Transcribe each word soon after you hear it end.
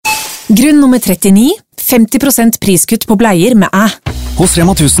Grunn nummer 39, 50% priskutt på bleier med æ. Hos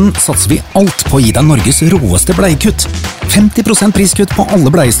Rema 1000 satser vi alt på å gi deg Norges råeste bleiekutt. 50% priskutt på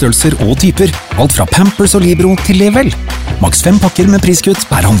alle bleiestørrelser og typer. Alt fra Pampers og Libro til Level. Maks 5 pakker med priskutt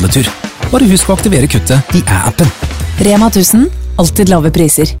per handletur. Bare husk å aktivere kuttet i æ-appen. Rema 1000, alltid lave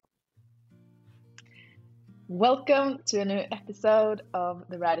priser. Welcome to a new episode of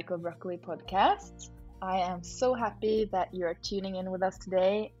the Radical Broccoli podcast. I am so happy that you are tuning in with us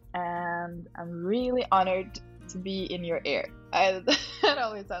today, and I'm really honored to be in your ear. That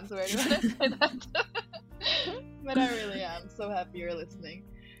always sounds weird when I say that, but I really am so happy you're listening.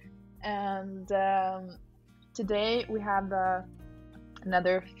 And today we have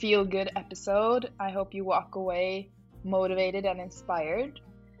another feel-good episode. I hope you walk away motivated and inspired.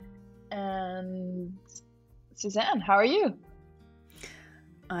 And Suzanne, how are you?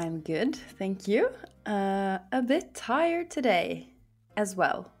 I'm good, thank you. A bit tired today as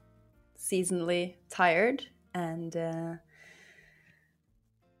well. Seasonally tired and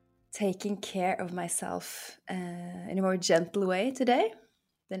taking care of myself in a more gentle way today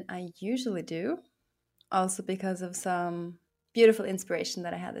than I usually do. Also because of some beautiful inspiration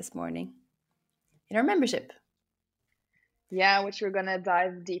that I had this morning in our membership. Yeah, which we're gonna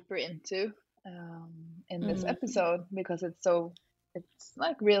dive deeper into in this episode, because it's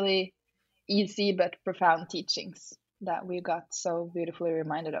like really easy but profound teachings that we got so beautifully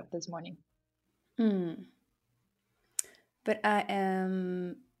reminded of this morning. But I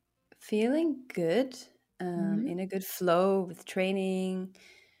am feeling good, in a good flow with training,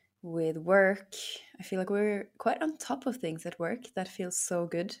 with work. I feel like we're quite on top of things at work. That feels so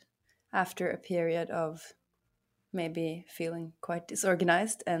good after a period of maybe feeling quite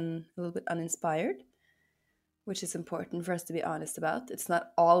disorganized and a little bit uninspired, which is important for us to be honest about. It's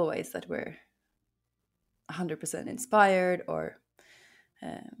not always that we're 100% inspired or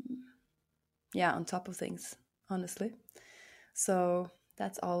on top of things, honestly. So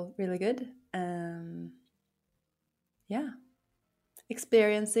that's all really good.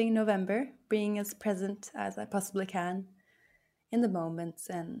 Experiencing November, being as present as I possibly can in the moments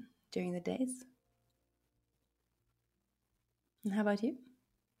and during the days. And how about you?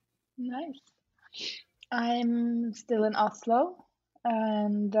 Nice. I'm still in Oslo,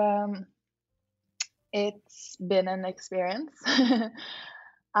 and it's been an experience.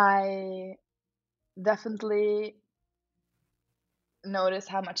 I definitely notice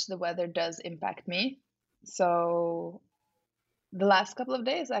how much the weather does impact me. So the last couple of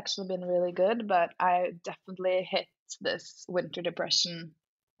days actually been really good, but I definitely hit this winter depression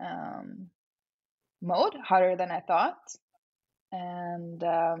mode harder than I thought. And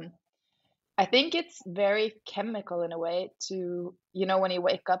I think it's very chemical in a way to, when you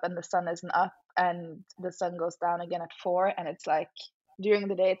wake up and the sun isn't up and the sun goes down again at 4, and it's like during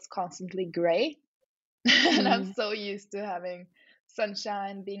the day it's constantly gray. And I'm so used to having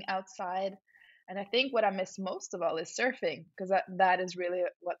sunshine, being outside. And I think what I miss most of all is surfing, because that is really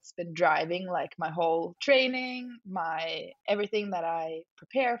what's been driving like my whole training, my everything that I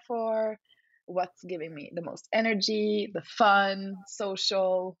prepare for, what's giving me the most energy, the fun,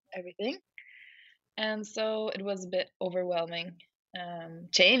 social, everything. And so it was a bit overwhelming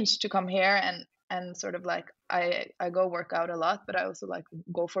change to come here and sort of like I go work out a lot, but I also like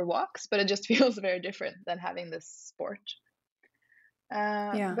go for walks, but it just feels very different than having this sport.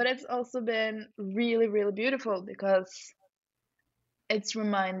 But it's also been really, really beautiful because it's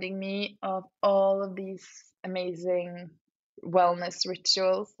reminding me of all of these amazing wellness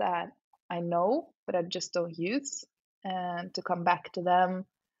rituals that I know, but I just don't use, and to come back to them,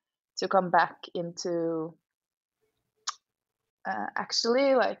 to come back into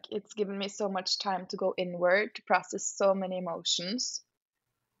actually, like, it's given me so much time to go inward, to process so many emotions,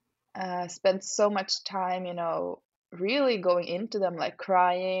 spend so much time, really going into them, like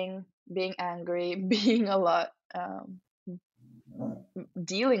crying, being angry, being a lot,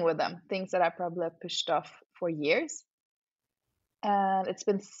 dealing with them, things that I probably have pushed off for years. And it's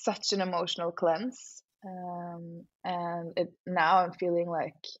been such an emotional cleanse. And now I'm feeling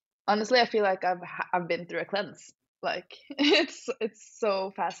like, honestly, I feel like I've been through a cleanse. Like it's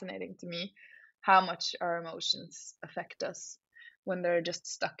so fascinating to me how much our emotions affect us when they're just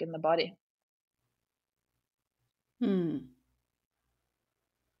stuck in the body.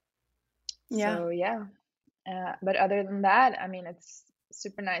 Yeah. So yeah, but other than that, I mean, it's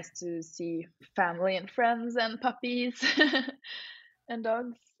super nice to see family and friends and puppies and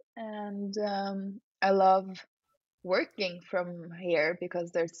dogs, and I love working from here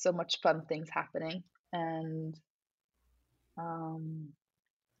because there's so much fun things happening, and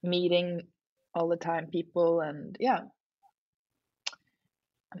meeting all the time people, and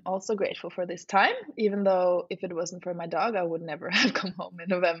I'm also grateful for this time, even though if it wasn't for my dog, I would never have come home in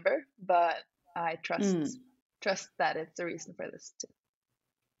November. But I trust that it's a reason for this too.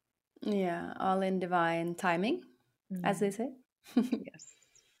 Yeah, all in divine timing, as they say. Yes.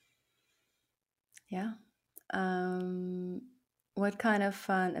 Yeah. What kind of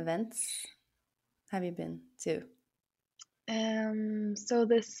fun events have you been to? So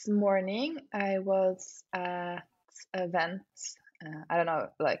this morning I was at event. I don't know,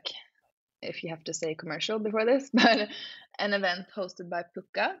 like if you have to say commercial before this, but an event hosted by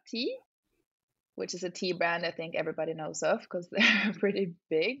Pukka Tea, which is a tea brand I think everybody knows of because they're pretty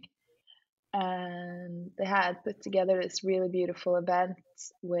big. And they had put together this really beautiful event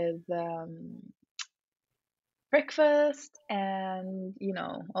with breakfast and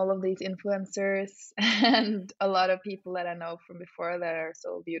all of these influencers and a lot of people that I know from before that are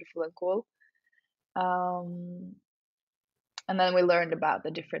so beautiful and cool. And then we learned about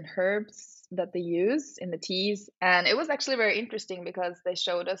the different herbs that they use in the teas, and it was actually very interesting because they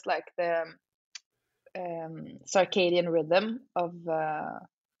showed us like the circadian rhythm of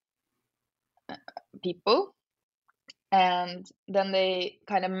people, and then they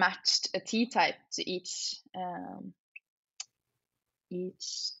kind of matched a tea type to each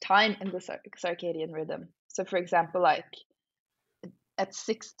time in the circadian rhythm. So for example, like at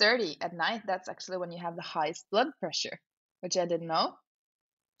 6:30 at night, that's actually when you have the highest blood pressure, which I didn't know.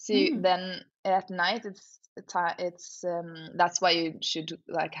 So then at night it's that's why you should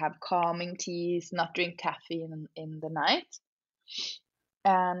like have calming teas, not drink caffeine in the night.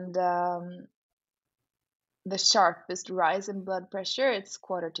 And the sharpest rise in blood pressure, it's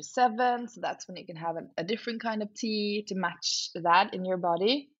 6:45, so that's when you can have a different kind of tea to match that in your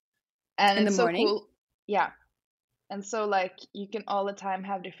body. And In it's the so morning? cool. Yeah. And so like you can all the time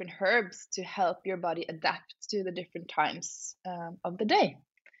have different herbs to help your body adapt to the different times of the day,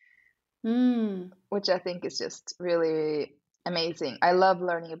 which I think is just really amazing. I love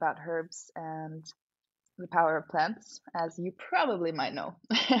learning about herbs and the power of plants, as you probably might know.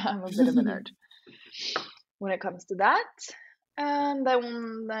 I'm a bit of a nerd when it comes to that. And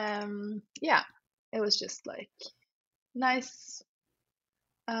then yeah, it was just like nice.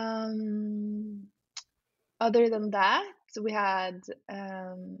 Other than that, we had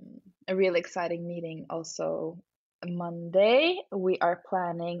a really exciting meeting also Monday. We are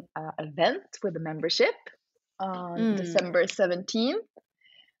planning an event with a membership on December 17th,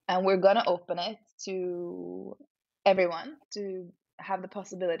 and we're gonna open it to everyone to have the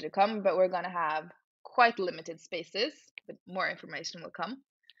possibility to come, but we're gonna have quite limited spaces, but more information will come.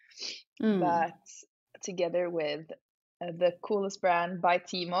 But together with the coolest brand by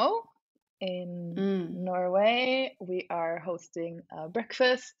Timo in Norway, we are hosting a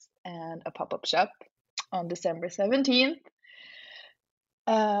breakfast and a pop-up shop on December 17th.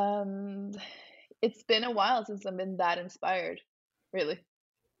 And it's been a while since I've been that inspired, really.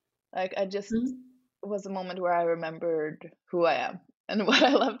 Like I just was a moment where I remembered who I am and what I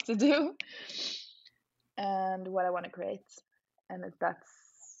love to do and what I want to create. And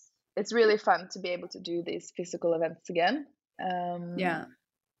it's really fun to be able to do these physical events again. Yeah.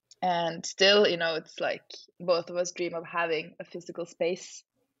 And still, it's like both of us dream of having a physical space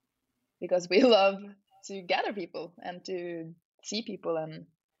because we love to gather people and to see people and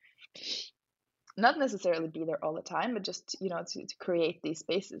not necessarily be there all the time, but just, to create these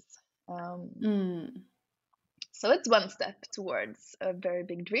spaces. So it's one step towards a very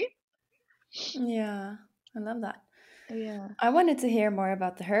big dream. Yeah, I love that. Yeah. I wanted to hear more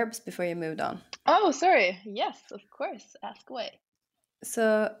about the herbs before you moved on. Oh, sorry. Yes, of course. Ask away.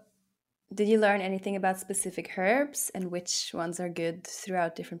 So, did you learn anything about specific herbs and which ones are good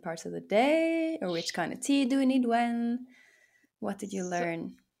throughout different parts of the day? Or which kind of tea do we need when? What did you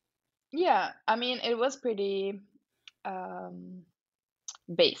learn? Yeah, I mean, it was pretty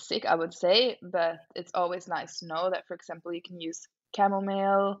basic, I would say, but it's always nice to know that, for example, you can use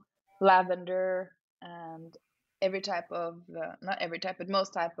chamomile, lavender, and every type of, not every type, but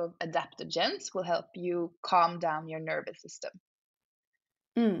most type of adaptogens will help you calm down your nervous system.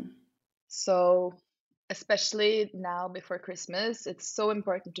 So especially now before Christmas, it's so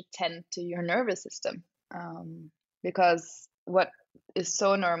important to tend to your nervous system, because what is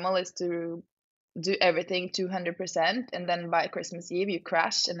so normal is to do everything 200%, and then by Christmas Eve you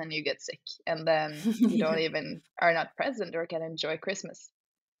crash and then you get sick, and then you don't even are not present or can enjoy Christmas.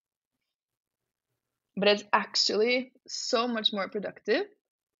 But it's actually so much more productive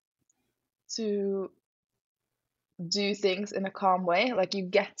to do things in a calm way. Like you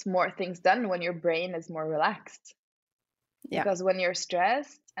get more things done when your brain is more relaxed. Yeah. Because when you're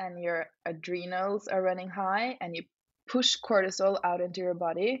stressed and your adrenals are running high and you push cortisol out into your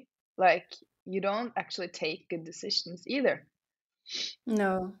body, like you don't actually take good decisions either.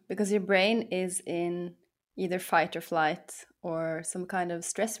 No, because your brain is in either fight or flight or some kind of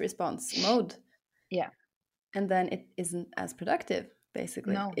stress response mode. Yeah. And then it isn't as productive,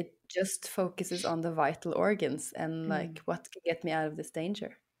 basically. No. It just focuses on the vital organs and like what can get me out of this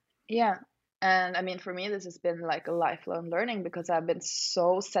danger. Yeah. And I mean, for me, this has been like a lifelong learning because I've been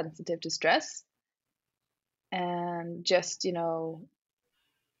so sensitive to stress and just, and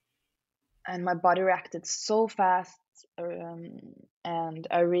my body reacted so fast. And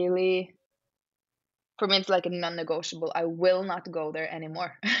I really, for me, it's like a non-negotiable. I will not go there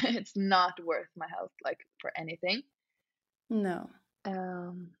anymore. It's not worth my health, like for anything. No.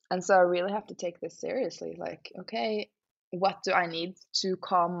 And so I really have to take this seriously. Like, okay, what do I need to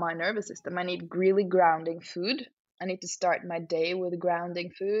calm my nervous system? I need really grounding food. I need to start my day with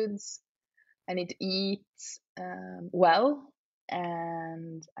grounding foods. I need to eat well,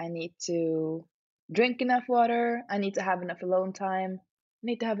 and I need to drink enough water. I need to have enough alone time. I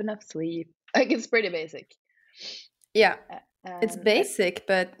need to have enough sleep. Like, it's pretty basic. Yeah. It's And basic,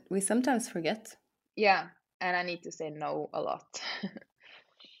 but we sometimes forget. yeah, and I need to say no a lot.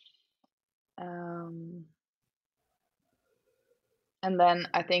 And then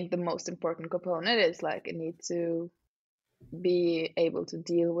I think the most important component is like I need to be able to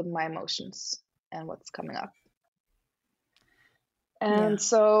deal with my emotions and what's coming up. And Yeah.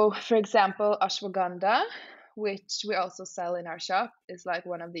 so, for example, ashwagandha, which we also sell in our shop, is like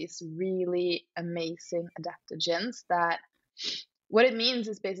one of these really amazing adaptogens that what it means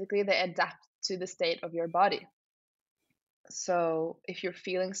is basically they adapt to the state of your body. So if you're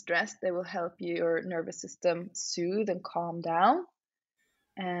feeling stressed, they will help your nervous system soothe and calm down.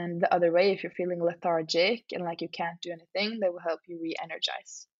 And the other way, if you're feeling lethargic and like you can't do anything, they will help you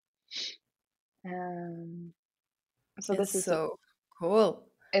re-energize. So this is so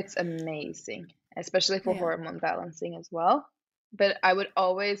cool. It's amazing, especially for Yeah. hormone balancing as well. But I would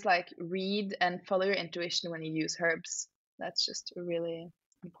always like read and follow your intuition when you use herbs. That's just really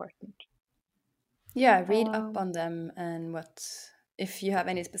important. Yeah, read up on them and if you have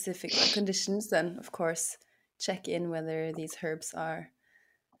any specific conditions, then of course check in whether these herbs are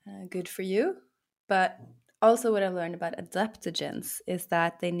good for you. But also what I've learned about adaptogens is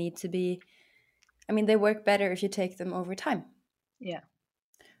that they need to be, they work better if you take them over time. Yeah.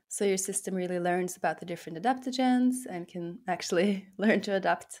 So your system really learns about the different adaptogens and can actually learn to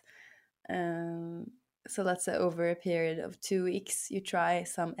adapt. So let's say over a period of 2 weeks, you try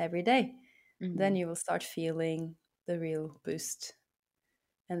some every day. Then you will start feeling the real boost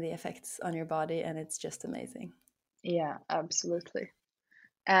and the effects on your body, and it's just amazing. Yeah, absolutely.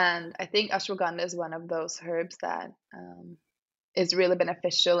 And I think ashwagandha is one of those herbs that is really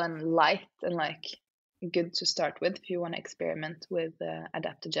beneficial and light and like good to start with if you want to experiment with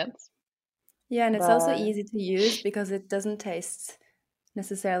adaptogens. Yeah, and it's also easy to use because it doesn't taste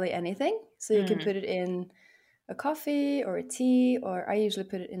necessarily anything. So you can put it in a coffee or a tea, or I usually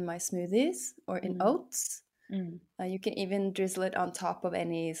put it in my smoothies or in oats. You can even drizzle it on top of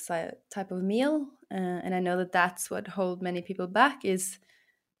any type of meal. And I know that that's what holds many people back is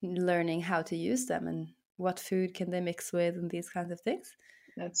learning how to use them and what food can they mix with and these kinds of things.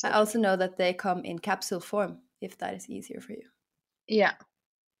 I also know that they come in capsule form if that is easier for you. Yeah.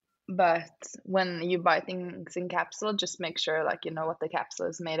 But when you buy things in capsule, just make sure like you know what the capsule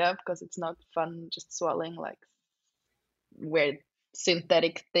is made of, because it's not fun just swallowing like weird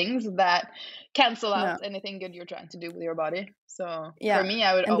synthetic things that cancel out anything good you're trying to do with your body. So for me,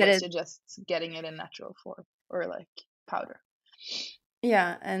 I would always suggest getting it in natural form or like powder.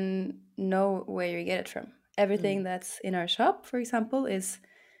 Yeah, and know where you get it from. Everything that's in our shop, for example, is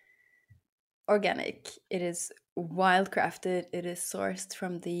organic. It is wildcrafted. It is sourced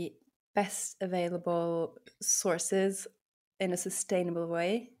from the best available sources in a sustainable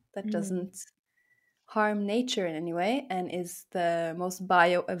way that doesn't harm nature in any way and is the most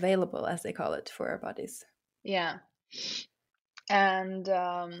bioavailable, as they call it, for our bodies. Yeah. And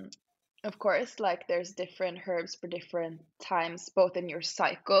of course, like there's different herbs for different times, both in your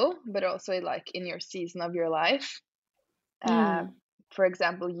cycle, but also like in your season of your life. For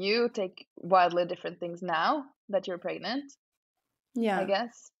example, you take wildly different things now that you're pregnant. Yeah, I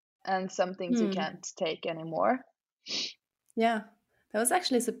guess. And some things you can't take anymore. Yeah. That was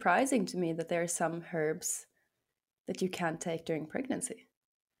actually surprising to me that there are some herbs that you can't take during pregnancy.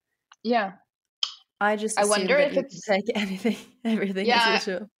 Yeah. I wonder if it's take everything as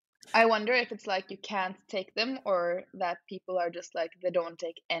usual. I wonder if it's like you can't take them, or that people are just like they don't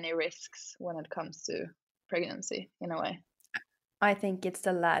take any risks when it comes to pregnancy in a way. I think it's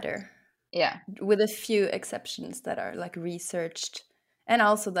the latter. Yeah. with a few exceptions that are like researched, and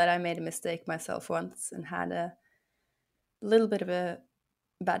also that I made a mistake myself once and had a little bit of a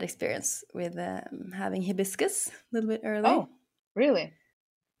bad experience with having hibiscus a little bit early. Oh, really?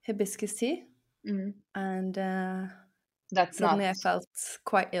 Hibiscus tea. Mm. And That's suddenly not I felt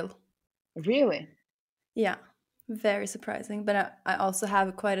quite ill. really. Yeah, very surprising. But I also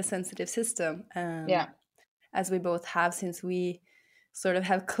have quite a sensitive system, Yeah. as we both have, since we sort of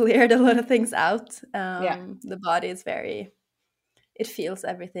have cleared a lot of things out. Yeah. The body is very, it feels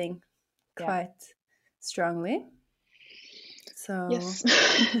everything Yeah. quite strongly. So Yes.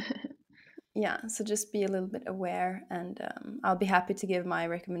 yeah, so just be a little bit aware, and I'll be happy to give my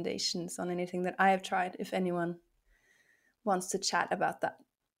recommendations on anything that I have tried if anyone wants to chat about that.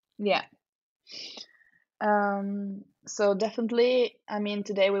 Yeah. So definitely, I mean,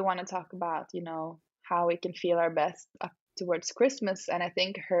 today we want to talk about, you know, how we can feel our best up towards Christmas. And I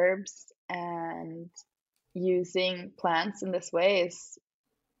think herbs and using plants in this way is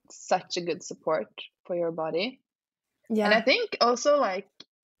such a good support for your body. And I Yeah. think also like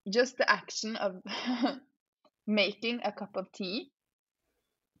just the action of making a cup of tea,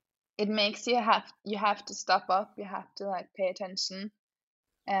 it makes you have to stop up, you have to like pay attention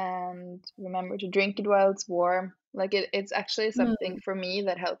and remember to drink it while it's warm. Like it's actually something for me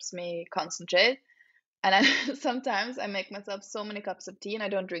that helps me concentrate. And I sometimes I make myself so many cups of tea and I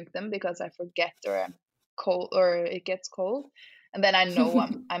don't drink them because I forget or I'm cold or it gets cold. And then I know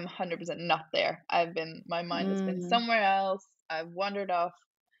I'm 100% not there. My mind has been somewhere else. I've wandered off.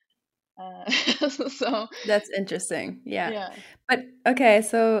 So That's interesting. Yeah. yeah. But okay,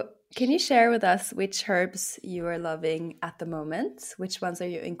 so can you share with us which herbs you are loving at the moment? Which ones are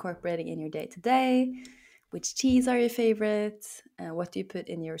you incorporating in your day to day? Which teas are your favorite? What do you put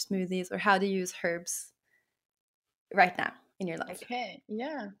in your smoothies? Or how do you use herbs right now in your life? Okay,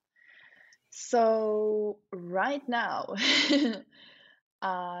 yeah. So right now,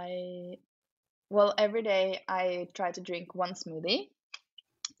 every day I try to drink one smoothie,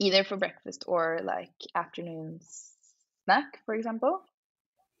 either for breakfast or like afternoon snack, for example.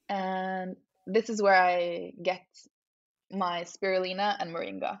 And this is where I get my spirulina and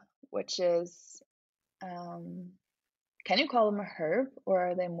moringa, which is, can you call them a herb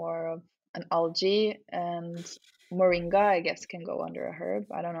or are they more of an algae? And moringa, I guess, can go under a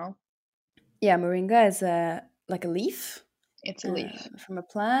herb. I don't know. Yeah, moringa is like a leaf It's a leaf. from a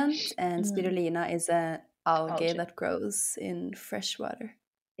plant, and spirulina is a algae Algae. that grows in fresh water.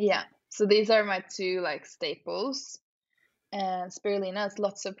 Yeah. So these are my two like staples. And spirulina has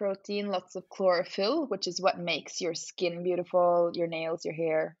lots of protein, lots of chlorophyll, which is what makes your skin beautiful, your nails, your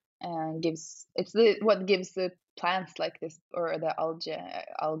hair, and what gives the plants like this or the algae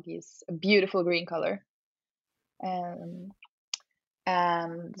a beautiful green color. And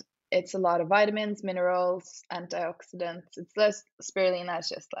it's a lot of vitamins, minerals, antioxidants. It's less spirulina is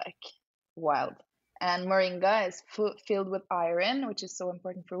just like wild. And moringa is filled with iron, which is so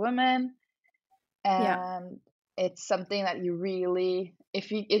important for women. And it's something that you really,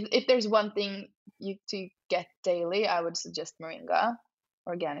 if there's one thing you to get daily, I would suggest moringa,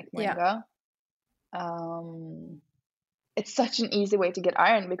 organic moringa. It's such an easy way to get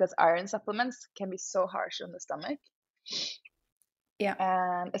iron because iron supplements can be so harsh on the stomach. Yeah.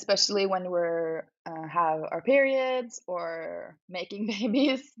 And especially when we're have our periods or making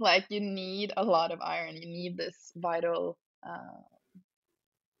babies, like you need a lot of iron. You need this vital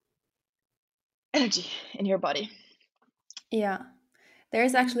energy in your body. Yeah.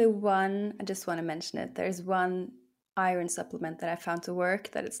 There's actually one, I just want to mention it. There's one iron supplement that I found to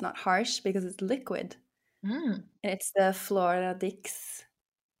work that it's not harsh because it's liquid. And it's the Floradix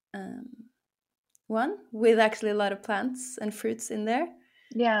one with actually a lot of plants and fruits in there.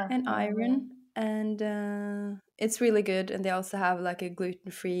 Yeah. And iron. And it's really good. And they also have like a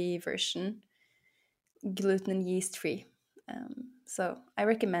gluten-free version, gluten and yeast-free. So I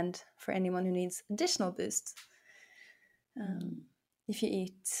recommend for anyone who needs additional boost. If you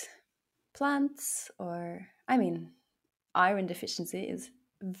eat plants or, I mean, iron deficiency is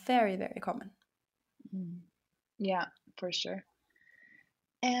very, very common. Yeah, for sure.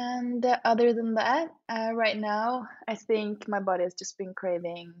 And other than that, right now, I think my body has just been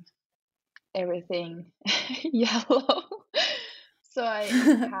craving everything yellow. So I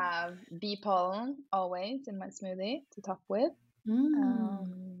have bee pollen always in my smoothie to top with.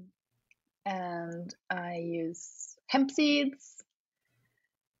 And I use hemp seeds.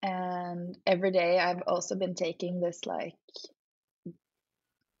 And every day I've also been taking this like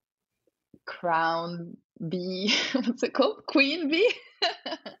crown bee, what's it called? Queen bee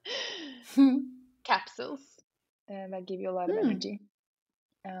capsules that give you a lot of energy.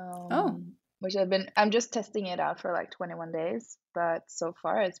 Oh, which I'm just testing it out for like 21 days, but so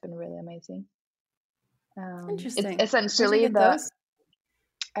far it's been really amazing. It's interesting. Where'd you essentially get those?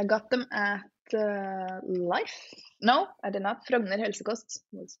 I got them at Life. No, I did not. Frogner Helsekost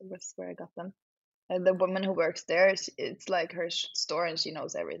was where I got them. The woman who works there, it's like her store, and she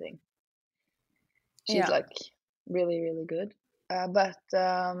knows everything. She's Yeah. like really, really good. But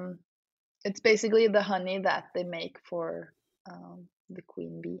it's basically the honey that they make for the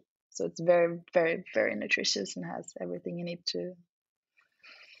queen bee. So it's very, very, very nutritious and has everything you need to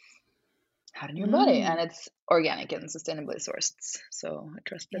have in your body. And it's organic and sustainably sourced. So I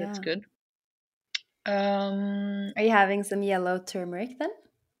trust that it's Yeah. good. Are you having some yellow turmeric then?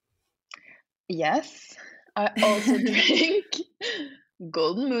 Yes. I also drink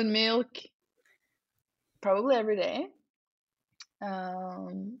golden moon milk probably every day.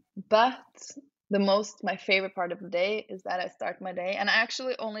 But my favorite part of the day is that I start my day, and I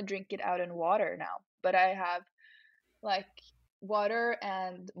actually only drink it out in water now. But I have like water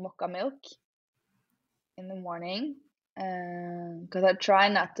and mocha milk in the morning, because I try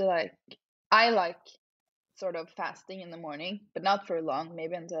not to I like sort of fasting in the morning, but not for long,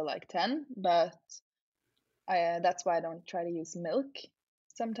 maybe until like 10. But that's why I don't try to use milk.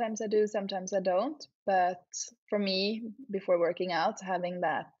 Sometimes I do, sometimes I don't. But for me, before working out, having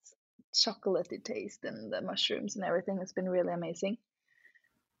that chocolatey taste and the mushrooms and everything has been really amazing.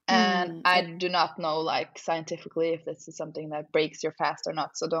 And I do not know, like, scientifically if this is something that breaks your fast or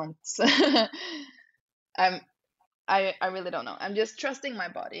not. So don't. I really don't know. I'm just trusting my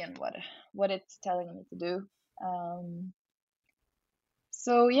body and what it's telling me to do.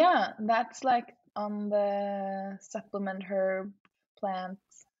 So yeah, that's like on the supplement herb plant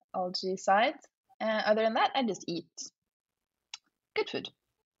algae side. Other than that, I just eat good food.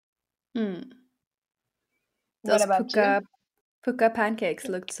 What Those about you? puka pancakes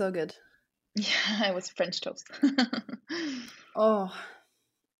looked so good. Yeah, it was French toast. Oh,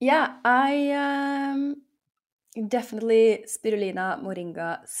 yeah, I definitely spirulina,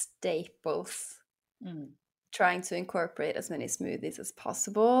 moringa staples. Trying to incorporate as many smoothies as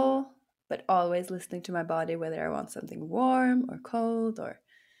possible, but always listening to my body whether I want something warm or cold or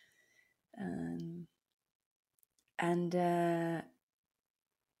and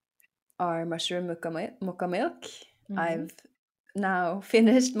our mushroom mocha milk. I've now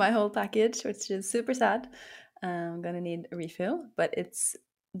finished my whole package, which is super sad. I'm gonna need a refill, but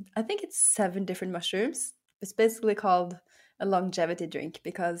I think it's 7 different mushrooms. It's basically called a longevity drink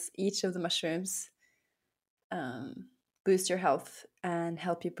because each of the mushrooms boost your health and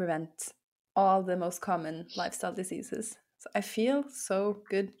help you prevent all the most common lifestyle diseases. So I feel so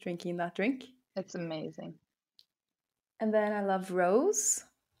good drinking that drink. It's amazing. And then I love rose.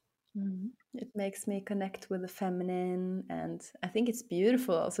 It makes me connect with the feminine, and I think it's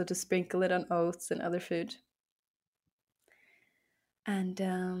beautiful also to sprinkle it on oats and other food. And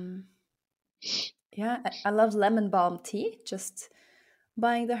yeah, I love lemon balm tea, just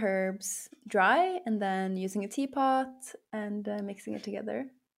buying the herbs dry and then using a teapot and mixing it together.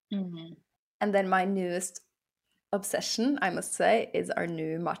 And then my newest obsession, I must say, is our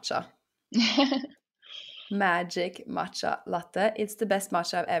new matcha. Magic matcha latte. It's the best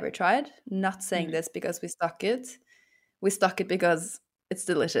matcha I've ever tried. Not saying this because we stock it. We stock it because it's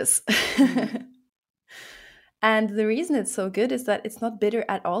delicious. And the reason it's so good is that it's not bitter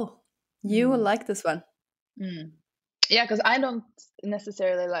at all. You will like this one. Yeah, because I don't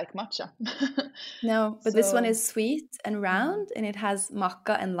necessarily like matcha. No, but this one is sweet and round, and it has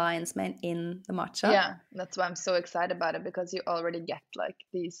maca and lion's mane in the matcha. Yeah, that's why I'm so excited about it, because you already get like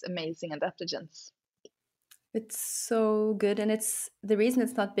these amazing adaptogens. It's so good, and the reason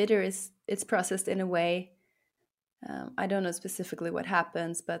it's not bitter is it's processed in a way. I don't know specifically what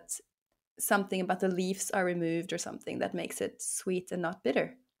happens, but something about the leaves are removed or something that makes it sweet and not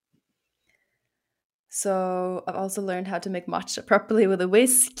bitter. So I've also learned how to make matcha properly with a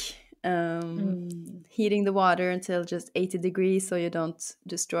whisk, heating the water until just 80 degrees so you don't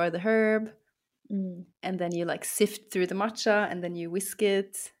destroy the herb. And then you like sift through the matcha and then you whisk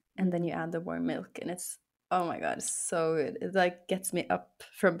it and then you add the warm milk, and it's, oh my god, it's so good. It like gets me up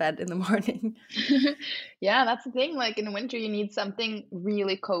from bed in the morning. Yeah, that's the thing. Like in winter, you need something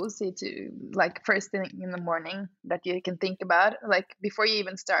really cozy to, like, first thing in the morning that you can think about. Like before you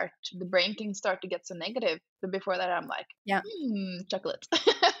even start, the brain can start to get so negative. But before that, I'm like, yeah, chocolate.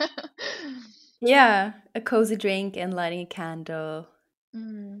 Yeah, a cozy drink and lighting a candle.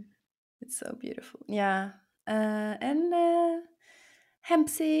 It's so beautiful. Yeah, and hemp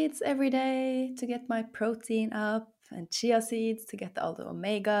seeds every day to get my protein up, and chia seeds to get all the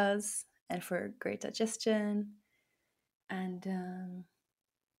omegas and for great digestion. And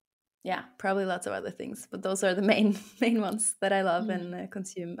yeah, probably lots of other things, but those are the main ones that I love and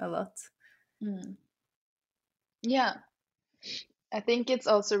consume a lot. Yeah, I think it's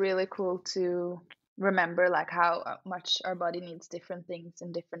also really cool to remember like how much our body needs different things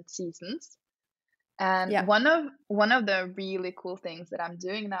in different seasons. And Yeah. one of the really cool things that I'm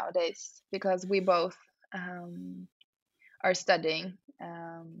doing nowadays, because we both are studying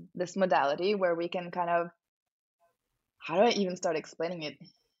this modality where we can kind of, how do I even start explaining it?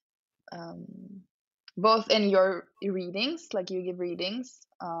 Both in your readings, like you give readings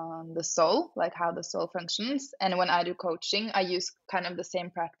on the soul, like how the soul functions, and when I do coaching, I use kind of the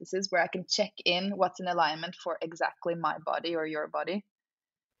same practices where I can check in what's in alignment for exactly my body or your body.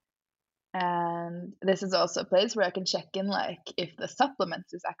 And this is also a place where I can check in like if the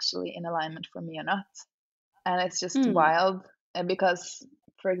supplements is actually in alignment for me or not. And it's just wild because,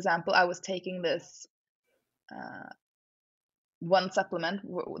 for example, I was taking this one supplement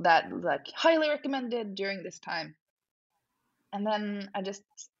that like highly recommended during this time, and then I just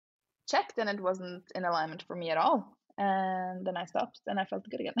checked and it wasn't in alignment for me at all, and then I stopped and I felt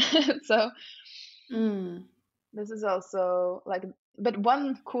good again. So this is also like, but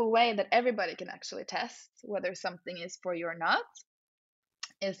one cool way that everybody can actually test whether something is for you or not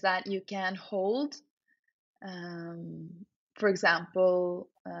is that you can hold for example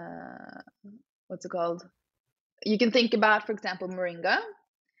what's it called, you can think about, for example, moringa,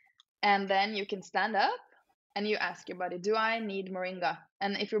 and then you can stand up and you ask your body, do I need moringa?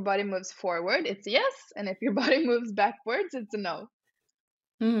 And if your body moves forward, it's a yes, and if your body moves backwards, it's a no.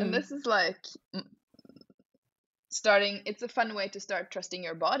 And this is like starting, it's a fun way to start trusting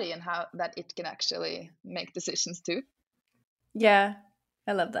your body and how that it can actually make decisions too. Yeah,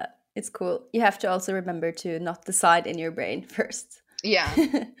 I love that. It's cool. You have to also remember to not decide in your brain first. Yeah.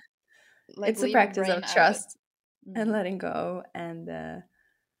 Like it's a practice of trust and letting go and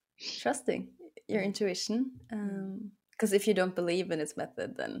trusting your intuition. Because if you don't believe in its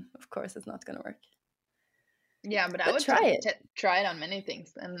method, then of course it's not going to work. Yeah, but I would try it on many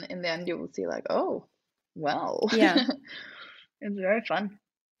things, and in the end you will see like, oh, well, yeah, it's very fun.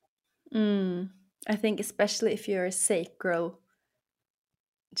 I think especially if you're a sacral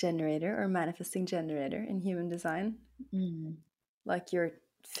generator or manifesting generator in human design, like you're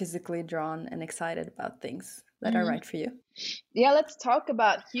physically drawn and excited about things that are right for you. Yeah, let's talk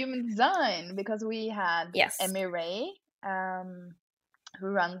about human design, because we had Emmy Ray, who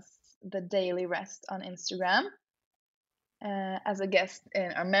runs the Daily Rest on Instagram, as a guest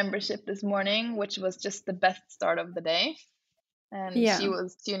in our membership this morning, which was just the best start of the day. And she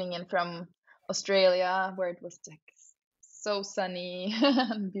was tuning in from Australia, where it was like so sunny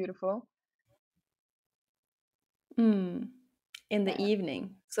and beautiful. In the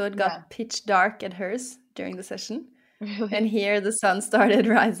evening. So it got pitch dark at hers during the session. Really? And here the sun started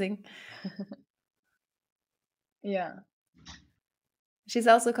rising. Yeah. She's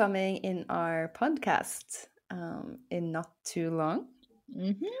also coming in our podcast in not too long.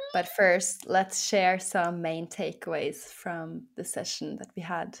 But first, let's share some main takeaways from the session that we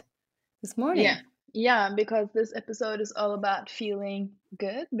had this morning. Yeah, because this episode is all about feeling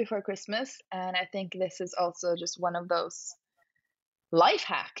good before Christmas, and I think this is also just one of those life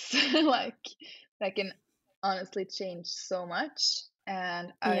hacks like that can honestly change so much.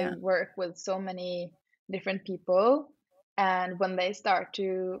 And I work with so many different people, and when they start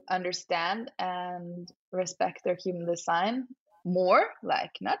to understand and respect their human design more,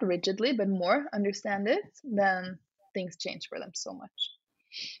 like not rigidly but more understand it, then things change for them so much.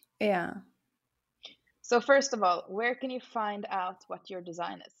 So first of all, where can you find out what your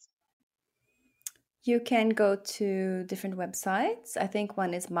design is? You can go to different websites. I think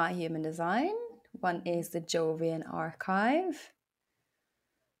one is My Human Design, one is the Jovian Archive,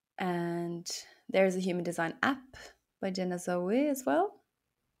 and there's a Human Design app by Jenna Zoe as well.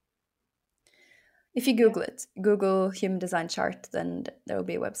 If you Google it, Google Human Design chart, then there will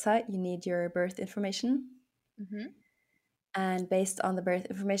be a website. You need your birth information. And based on the birth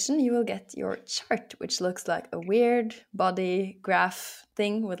information, you will get your chart, which looks like a weird body graph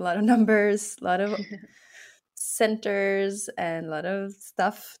thing with a lot of numbers, a lot of centers, and a lot of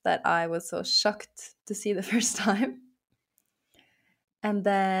stuff that I was so shocked to see the first time. And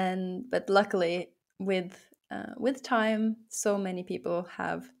then, but luckily, with time, so many people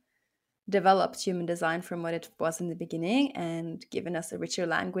have developed human design from what it was in the beginning and given us a richer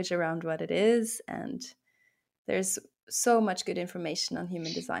language around what it is. And there's so much good information on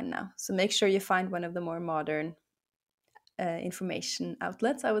human design now. So make sure you find one of the more modern information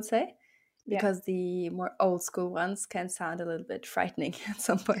outlets, I would say, because the more old school ones can sound a little bit frightening at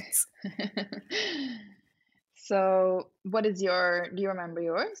some points. So what is do you remember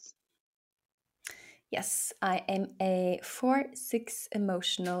yours? Yes, I am a 4-6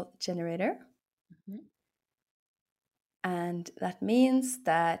 emotional generator. Mhm. And that means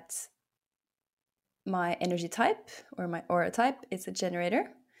that my energy type or my aura type is a generator,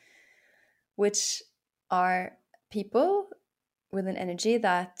 which are people with an energy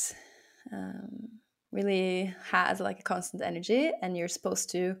that really has like a constant energy, and you're supposed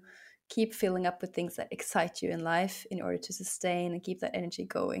to keep filling up with things that excite you in life in order to sustain and keep that energy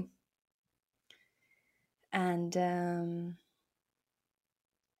going. And And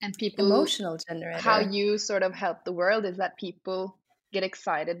people, emotional how generator. you sort of help the world is that people get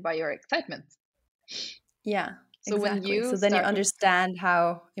excited by your excitement. Yeah, So when exactly. you So then you start to, understand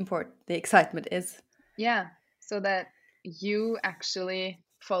how important the excitement is. yeah, so that you actually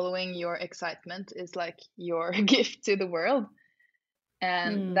following your excitement is like your gift to the world.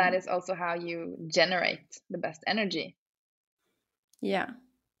 And that is also how you generate the best energy. Yeah.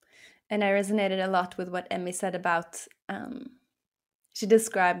 And I resonated a lot with what Emmy said about, she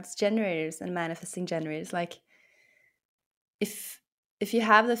described generators and manifesting generators. Like if you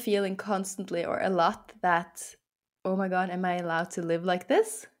have the feeling constantly or a lot that, oh my God, am I allowed to live like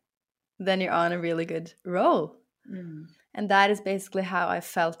this? Then you're on a really good roll. And that is basically how I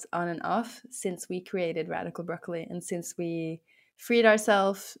felt on and off since we created Radical Broccoli and since we freed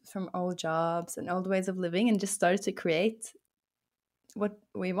ourselves from old jobs and old ways of living and just started to create what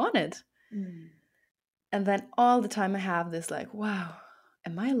we wanted. And then all the time I have this like, wow,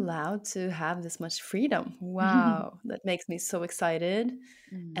 am I allowed to have this much freedom? Wow, that makes me so excited.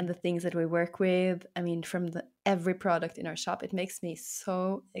 And the things that we work with, I mean, from every product in our shop, it makes me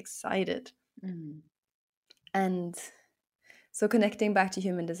so excited. And so connecting back to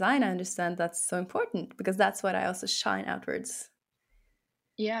human design, I understand that's so important because that's what I also shine outwards.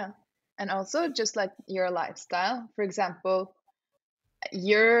 Yeah. And also just like your lifestyle, for example,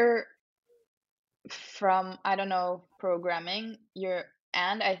 you're from, I don't know, programming,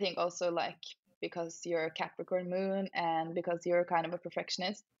 and I think also like because you're a Capricorn moon and because you're kind of a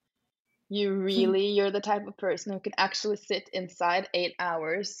perfectionist, you're the type of person who can actually sit inside 8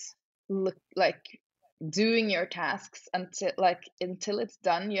 hours, look like doing your tasks until it's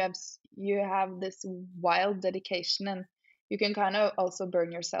done. You have this wild dedication, and you can kind of also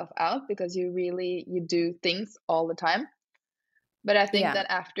burn yourself out because you do things all the time. But I think Yeah.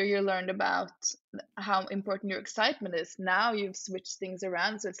 that after you learned about how important your excitement is, now you've switched things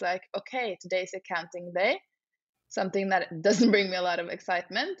around. So it's like, okay, today's accounting day, something that doesn't bring me a lot of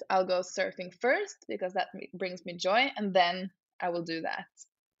excitement. I'll go surfing first because that brings me joy, and then I will do that.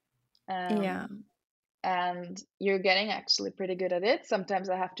 Yeah. And you're getting actually pretty good at it. Sometimes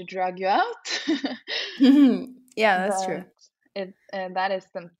I have to drag you out. Yeah, that's true. That is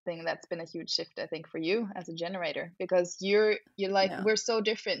something that's been a huge shift, I think, for you as a generator, because you're like, Yeah. we're so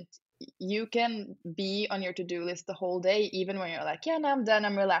different. You can be on your to-do list the whole day, even when you're like, yeah, now I'm done,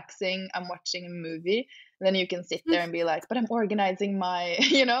 I'm relaxing, I'm watching a movie. Then you can sit there and be like, but I'm organizing my,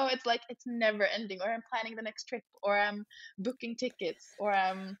 it's like it's never ending, or I'm planning the next trip, or I'm booking tickets, or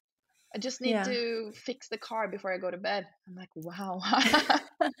I just need Yeah. to fix the car before I go to bed. I'm like, wow.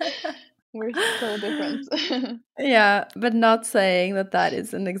 We're so different. Yeah, but not saying that that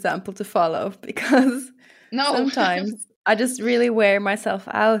is an example to follow because No. sometimes I just really wear myself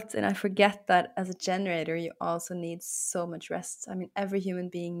out and I forget that as a generator, you also need so much rest. I mean, every human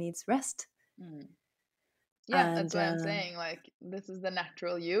being needs rest. Yeah, that's And why I'm saying, like, this is the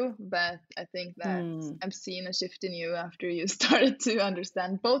natural you, but I think that I've seen a shift in you after you started to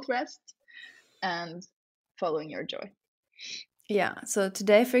understand both rest and following your joy. yeah, so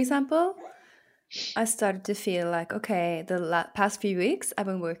today, for example, I started to feel like, okay, the past few weeks I've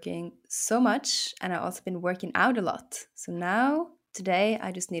been working so much and I've also been working out a lot. So now, today,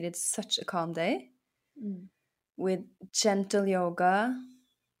 I just needed such a calm day with gentle yoga,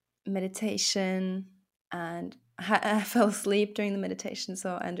 meditation, and I fell asleep during the meditation.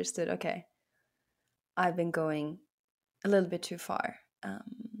 So I understood, okay, I've been going a little bit too far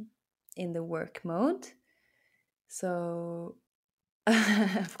in the work mode. So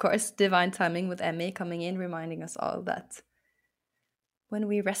of course, divine timing with Emmy coming in, reminding us all that when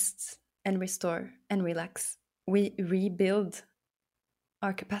we rest and restore and relax, we rebuild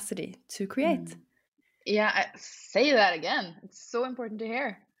our capacity to create. Yeah, say that again. It's so important to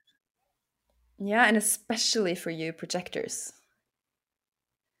hear. Yeah, and especially for you projectors.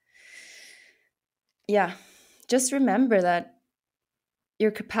 Yeah, just remember that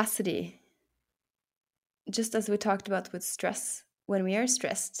your capacity, just as we talked about with stress, when we are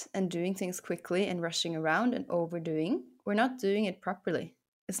stressed and doing things quickly and rushing around and overdoing, we're not doing it properly.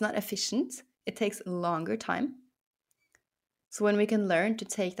 It's not efficient. It takes a longer time. So when we can learn to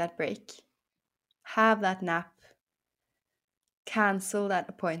take that break have that nap, cancel that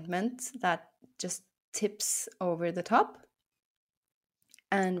appointment that just tips over the top,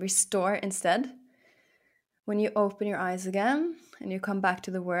 and restore instead. When you open your eyes again and you come back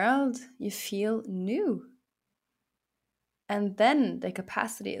to the world, you feel new. And then the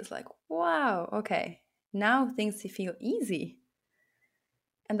capacity is like, wow, okay, now things feel easy.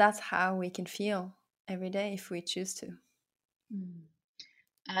 And that's how we can feel every day if we choose to.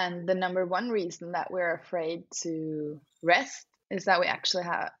 And the number one reason that we're afraid to rest is that we actually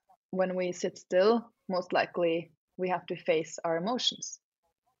have, when we sit still, most likely we have to face our emotions.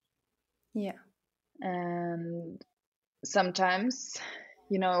 Yeah. And sometimes,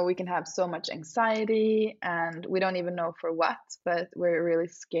 you know, we can have so much anxiety and we don't even know for what, but we're really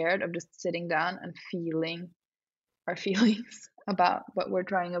scared of just sitting down and feeling our feelings about what we're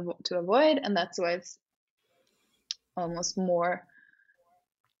trying to avoid. And that's why it's almost more,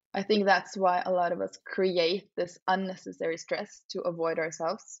 I think that's why a lot of us create this unnecessary stress to avoid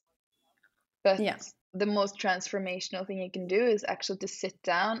ourselves. But Yeah. the most transformational thing you can do is actually to sit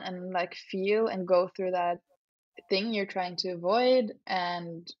down and like feel and go through that thing you're trying to avoid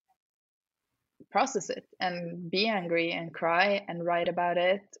and process it and be angry and cry and write about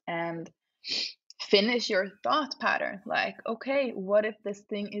it and finish your thought pattern. Like, okay, what if this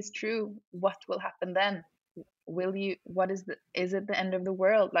thing is true? What will happen then? Is it the end of the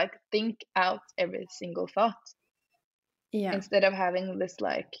world? Like, think out every single thought. Yeah. Instead of having this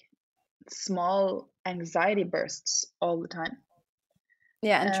like small anxiety bursts all the time.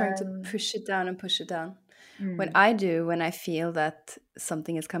 Yeah, and trying to push it down and push it down. What I do when I feel that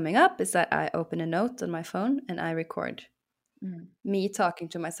something is coming up is that I open a note on my phone and I record me talking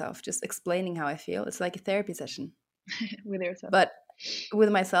to myself, just explaining how I feel. It's like a therapy session. With yourself. But with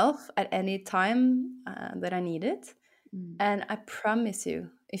myself at any time that I need it. And I promise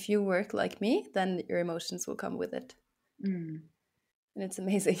you, if you work like me, then your emotions will come with it. And it's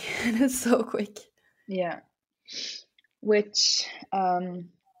amazing. And it's so quick. Yeah. Which,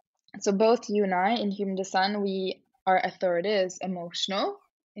 so both you and I in Human Design, our authority is emotional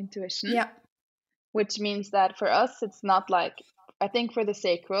intuition. Yeah. Which means that for us, it's not like, I think for the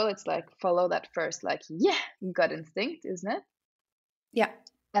sacral, it's like follow that first, like, yeah, gut instinct, isn't it? Yeah.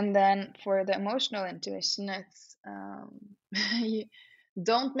 And then for the emotional intuition, it's you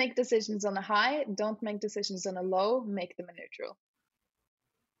don't make decisions on a high, don't make decisions on a low, make them a neutral.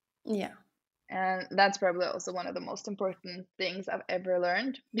 Yeah. And that's probably also one of the most important things I've ever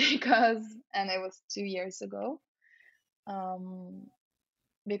learned because, and it was 2 years ago,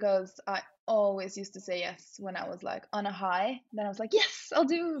 because I always used to say yes when I was like on a high. Then I was like, yes, I'll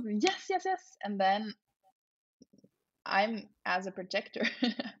do, yes, yes, yes. And then I'm, as a projector,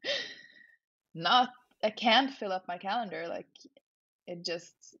 I can't fill up my calendar. Like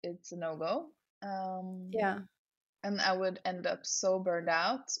it's a no-go. Yeah. And I would end up so burned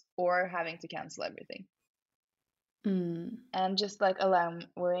out or having to cancel everything. And just like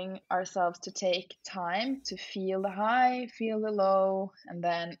allowing ourselves to take time to feel the high, feel the low, and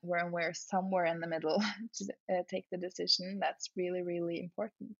then we're somewhere in the middle to take the decision. That's really, really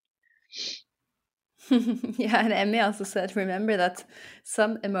important. Yeah, and Emmy also said, remember that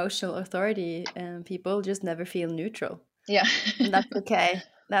some emotional authority people just never feel neutral. Yeah. And that's okay.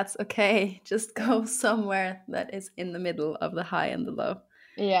 That's okay. Just go somewhere that is in the middle of the high and the low.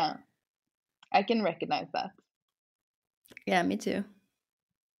 Yeah. I can recognize that. Yeah, me too.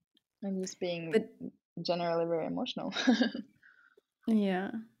 I'm just being generally very emotional.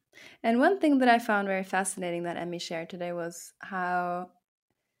 Yeah. And one thing that I found very fascinating that Emmy shared today was how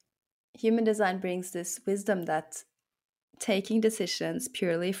Human Design brings this wisdom that taking decisions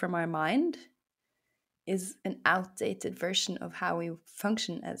purely from our mind is an outdated version of how we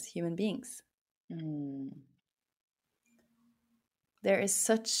function as human beings. There is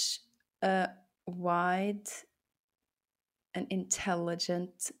such a wide and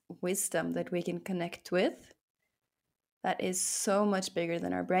intelligent wisdom that we can connect with that is so much bigger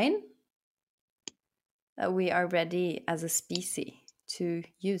than our brain that we are ready as a species to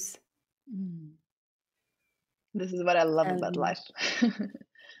use. This is what I love about life.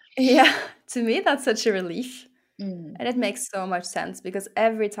 Yeah, to me that's such a relief. And it makes so much sense because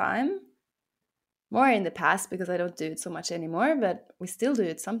every time, more in the past because I don't do it so much anymore, but we still do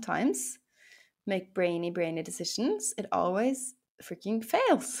it sometimes, make brainy decisions, it always freaking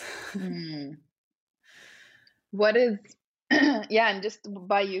fails. What is yeah, and just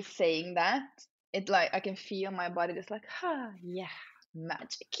by you saying that, it like I can feel my body just like, yeah,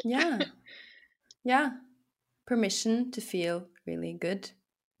 magic. Yeah. Permission to feel really good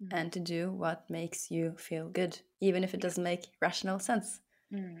and to do what makes you feel good, even if it doesn't make rational sense.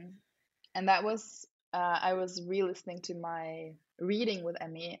 And that was I was re-listening to my reading with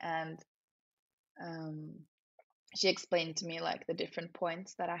Emmy, and she explained to me like the different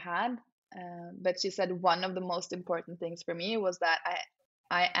points that I had. But she said one of the most important things for me was that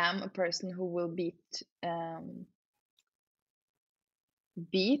I am a person who will beat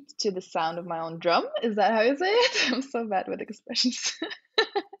to the sound of my own drum. Is that how you say it? I'm so bad with expressions.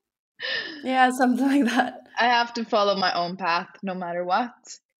 Yeah, something like that. I have to follow my own path no matter what.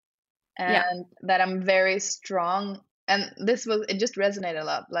 And that I'm very strong. And it just resonated a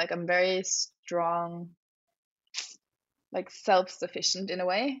lot. Like I'm very strong, like self-sufficient in a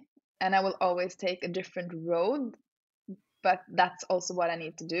way. And I will always take a different road. But that's also what I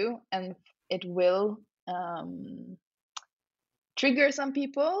need to do. And it will trigger some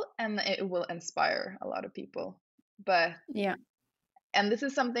people, and it will inspire a lot of people. But and this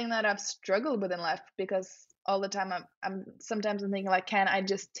is something that I've struggled with in life, because all the time I'm sometimes thinking like, can I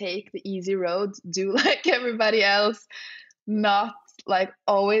just take the easy road, do like everybody else, not like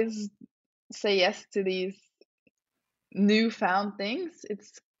always say yes to these newfound things? It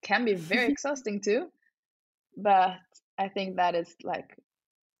can be very exhausting too. But I think that is like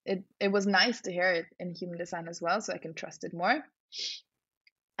it was nice to hear it in human design as well, so I can trust it more.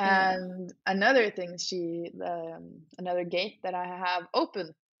 And another thing, another gate that I have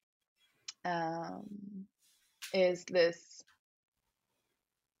open is this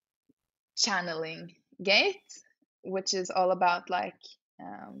channeling gate, which is all about like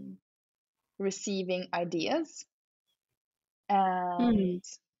receiving ideas. And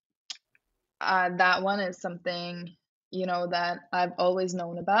that one is something, that I've always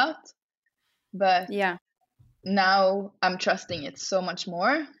known about, but now I'm trusting it so much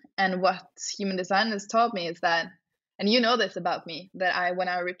more. And what human design has taught me is that, and you know this about me, that when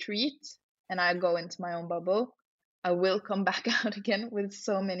I retreat and I go into my own bubble, I will come back out again with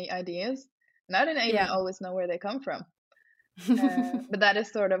so many ideas. And I didn't even always know where they come from. But that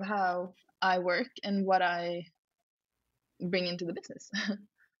is sort of how I work and what I bring into the business.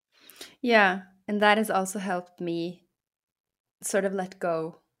 Yeah, and that has also helped me sort of let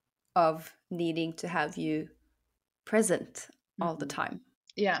go of needing to have you present all the time.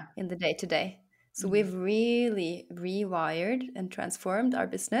 Yeah. In the day-to-day. So we've really rewired and transformed our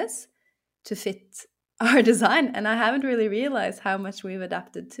business to fit our design. And I haven't really realized how much we've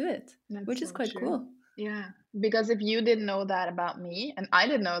adapted to it, which is quite cool. Yeah. Because if you didn't know that about me, and I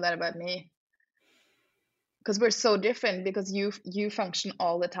didn't know that about me, because we're so different, because you function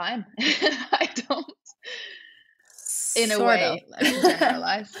all the time. I don't. In a way, like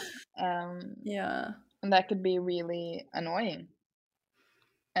generalize. And that could be really annoying.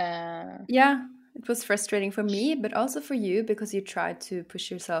 It was frustrating for me, but also for you, because you tried to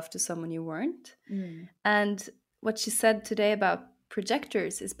push yourself to someone you weren't. And what she said today about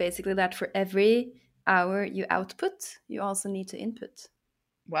projectors is basically that for every hour you output, you also need to input.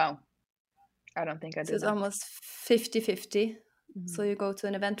 Wow. I don't think I do so it's that. Almost 50-50. So you go to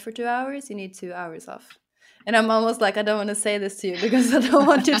an event for 2 hours, you need 2 hours off. And I'm almost like, I don't want to say this to you, because I don't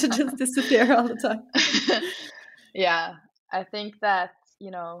want you to just disappear all the time. Yeah, I think that,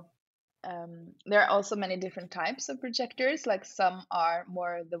 there are also many different types of projectors. Like some are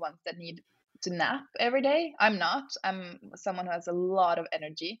more the ones that need to nap every day. I'm not. I'm someone who has a lot of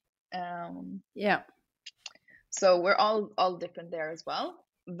energy. So we're all different there as well.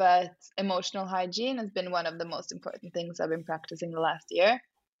 But emotional hygiene has been one of the most important things I've been practicing the last year.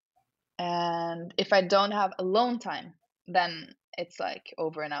 And if I don't have alone time, then it's like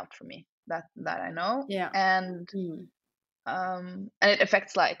over and out for me. That I know. And it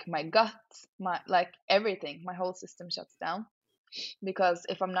affects like my gut, like everything. My whole system shuts down, because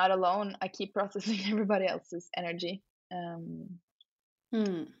if I'm not alone, I keep processing everybody else's energy.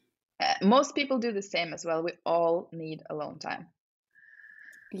 Most people do the same as well. We all need alone time.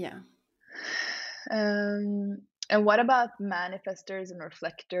 And what about manifestors and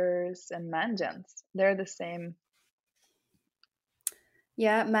reflectors and mangens? They're the same.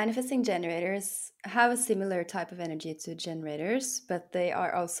 Yeah, manifesting generators have a similar type of energy to generators, but they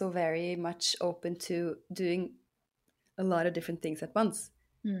are also very much open to doing a lot of different things at once.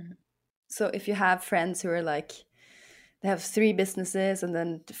 So if you have friends who are like, they have 3 businesses and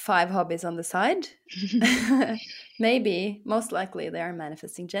then 5 hobbies on the side, most likely they are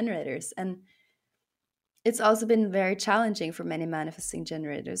manifesting generators. And it's also been very challenging for many manifesting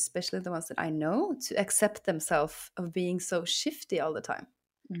generators, especially the ones that I know, to accept themselves of being so shifty all the time.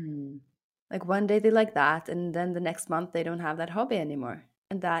 Like one day they like that, and then the next month they don't have that hobby anymore.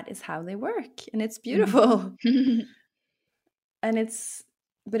 And that is how they work. And it's beautiful. And it's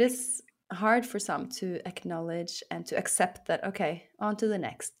hard for some to acknowledge and to accept that, okay, on to the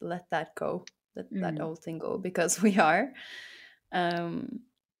next, let that go, let that old thing go, because we are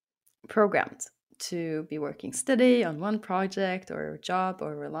programmed to be working steady on one project or job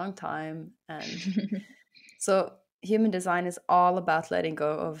over a long time. And so human design is all about letting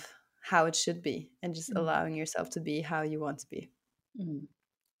go of how it should be and just allowing yourself to be how you want to be.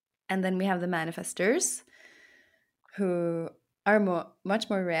 And then we have the manifestors, who are much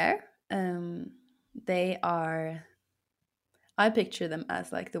more rare. They are, I picture them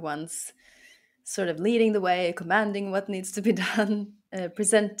as like the ones sort of leading the way, commanding what needs to be done,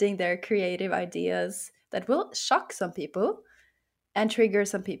 presenting their creative ideas that will shock some people and trigger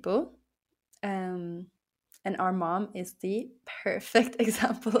some people. And our mom is the perfect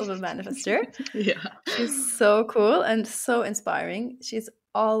example of a manifestor. Yeah. She's so cool and so inspiring. She's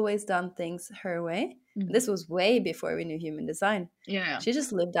always done things her way. This was way before we knew human design. Yeah. She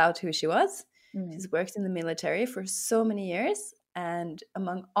just lived out who she was. She's worked in the military for so many years and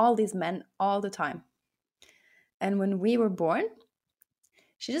among all these men all the time. And when we were born,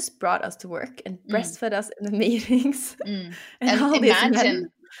 she just brought us to work and breastfed us in the meetings. And all these men.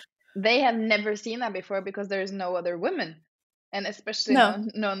 imagine, they have never seen that before because there is no other women. And especially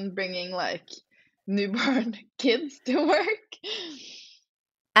none bringing like newborn kids to work.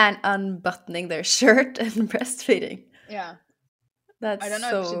 And unbuttoning their shirt and breastfeeding. Yeah. That's I don't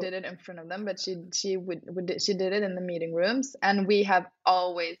know if she did it in front of them, but she did it in the meeting rooms, and we have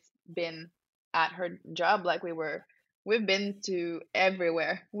always been at her job. Like we've been to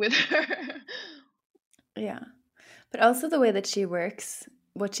everywhere with her. Yeah, but also the way that she works,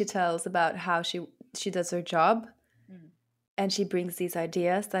 what she tells about how she does her job, and she brings these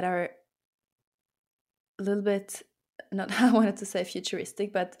ideas that are a little bit, not I wanted to say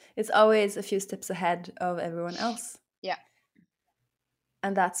futuristic, but it's always a few steps ahead of everyone else. Yeah.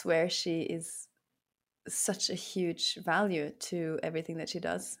 And that's where she is such a huge value to everything that she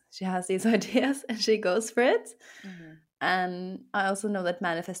does. She has these ideas and she goes for it. And I also know that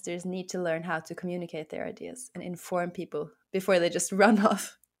manifestors need to learn how to communicate their ideas and inform people before they just run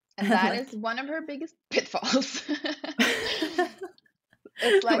off. And that is one of her biggest pitfalls.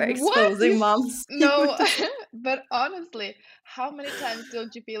 It's like, we're exposing what? moms. No, but honestly, how many times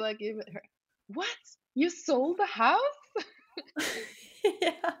don't you feel like what? You sold the house?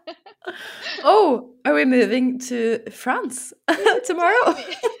 Yeah. Oh, are we moving to France tomorrow?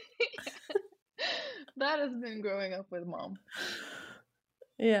 That has been growing up with mom.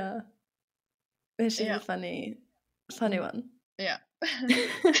 Yeah. She's a funny one. Yeah.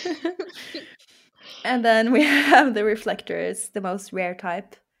 And then we have the reflectors, the most rare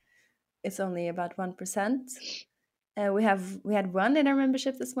type. It's only about 1%. We had one in our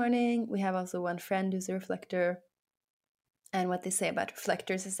membership this morning. We have also one friend who's a reflector. And what they say about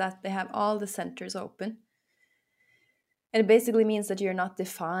reflectors is that they have all the centers open. And it basically means that you're not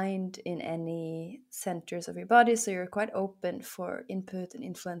defined in any centers of your body, so you're quite open for input and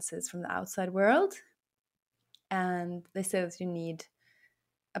influences from the outside world. And they say that you need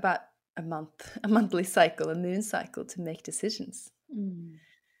about a monthly cycle, a moon cycle, to make decisions.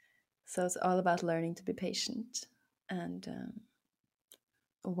 So it's all about learning to be patient and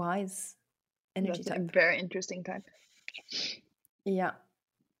a wise energy type. A very interesting type. Yeah.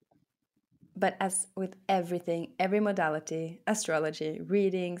 But as with everything, every modality, astrology,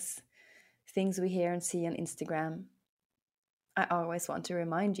 readings, things we hear and see on Instagram, I always want to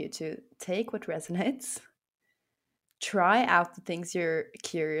remind you to take what resonates, try out the things you're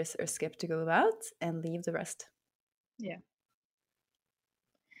curious or skeptical about, and leave the rest. Yeah.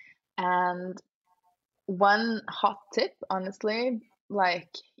 And one hot tip, honestly, like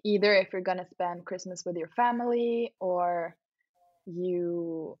either if you're gonna spend Christmas with your family or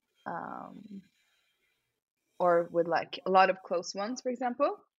you or with like a lot of close ones, for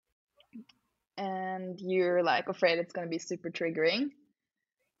example, and you're like afraid it's gonna be super triggering,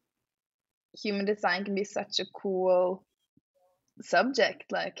 human design can be such a cool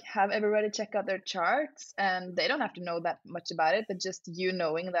subject. Like have everybody check out their charts, and they don't have to know that much about it, but just you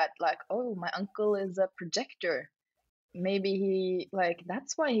knowing that, like, oh, my uncle is a projector, maybe he, like,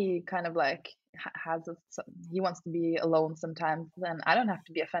 that's why he kind of like he wants to be alone sometimes, then I don't have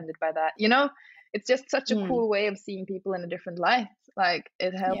to be offended by that, you know. It's just such a cool way of seeing people in a different light. Like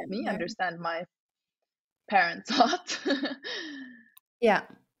it helped me understand my parents a lot. Yeah.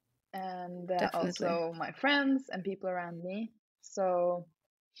 And also my friends and people around me. So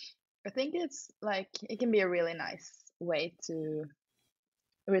I think it's like it can be a really nice way to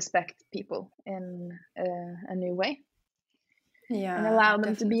respect people in a new way. Yeah, and allow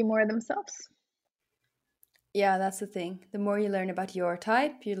them to be more themselves. Yeah, that's the thing. The more you learn about your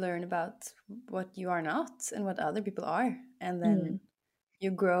type, you learn about what you are not and what other people are. And then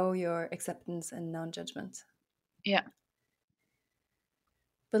you grow your acceptance and non-judgment. Yeah.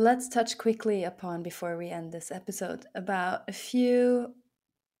 But let's touch quickly upon, before we end this episode, about a few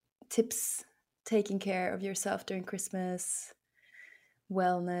tips taking care of yourself during Christmas,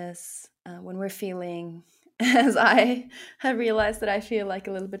 wellness, when we're feeling, as I have realized that I feel like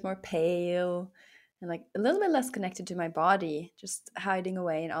a little bit more pale and like a little bit less connected to my body, just hiding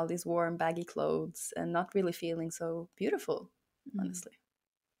away in all these warm, baggy clothes and not really feeling so beautiful, honestly.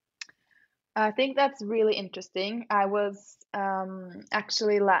 I think that's really interesting. I was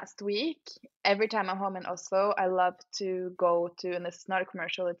actually last week, every time I'm home in Oslo, I love to go to, and this is not a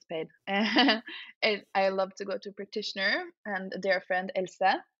commercial, it's paid. I love to go to a practitioner and a dear friend, Else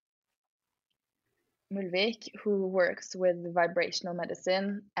Mulvik, who works with vibrational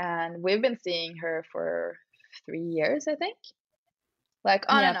medicine. And we've been seeing her for 3 years, I think. Like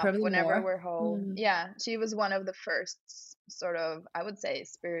on Yeah, and off probably whenever more. we're home. Yeah, she was one of the first sort of, I would say,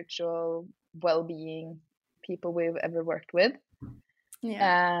 spiritual well-being people we've ever worked with.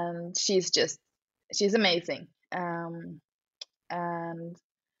 Yeah. And she's amazing. And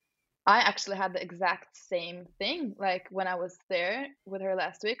I actually had the exact same thing. Like when I was there with her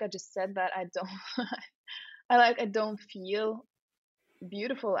last week, I just said that I don't feel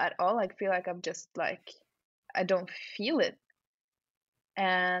beautiful at all. I feel like I'm just like, I don't feel it.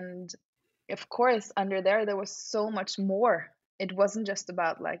 And of course, under there was so much more. It wasn't just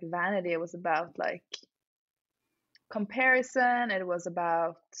about like vanity, it was about like comparison, it was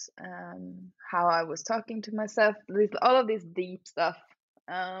about how I was talking to myself, all of this deep stuff.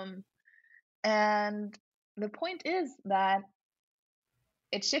 And the point is that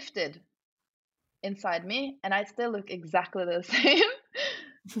it shifted inside me, and I still look exactly the same,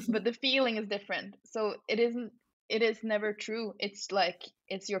 but the feeling is different. So it is never true. It's like,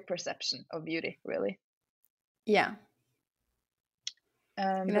 it's your perception of beauty, really. Yeah.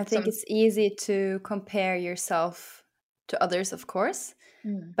 And I think it's easy to compare yourself to others, of course,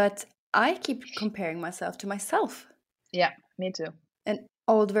 but I keep comparing myself to myself. Yeah, me too. And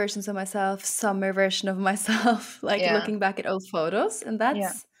old versions of myself, summer version of myself, like looking back at old photos, and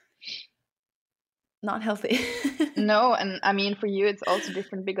that's not healthy. No, and I mean, for you, it's also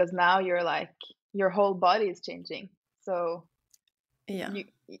different because now you're like, your whole body is changing. So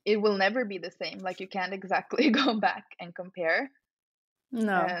it will never be the same. Like you can't exactly go back and compare.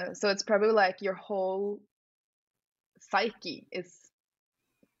 No. So it's probably like your whole psyche is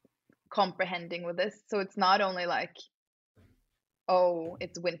comprehending with this. So it's not only like, oh,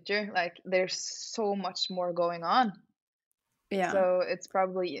 it's winter. Like there's so much more going on. Yeah. So it's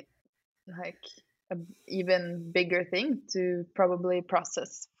probably like an even bigger thing to probably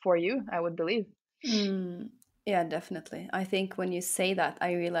process for you, I would believe. Yeah, definitely. I think when you say that,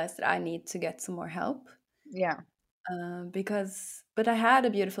 I realized that I need to get some more help. Yeah. But I had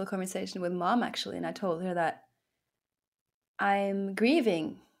a beautiful conversation with Mom, actually, and I told her that I'm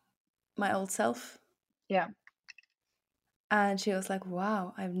grieving my old self. Yeah. And she was like,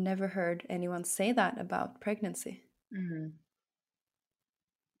 wow, I've never heard anyone say that about pregnancy.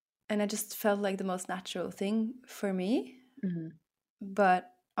 And I just felt like the most natural thing for me.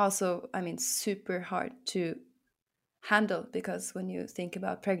 But also, I mean, super hard to handle, because when you think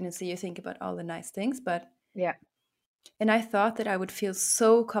about pregnancy, you think about all the nice things. But and I thought that I would feel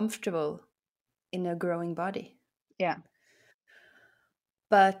so comfortable in a growing body. Yeah.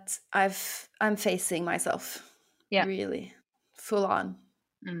 But I'm facing myself. Yeah. Really full on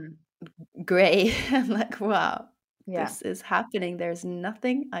gray. I'm like, wow, this is happening. There's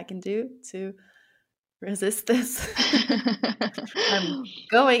nothing I can do to resist this. I'm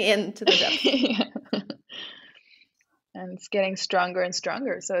going into the depths. And it's getting stronger and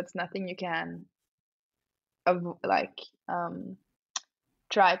stronger. So it's nothing you can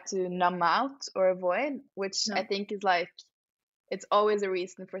try to numb out or avoid, which I think is like, it's always a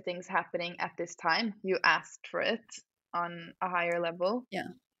reason for things happening at this time. You asked for it on a higher level. Yeah.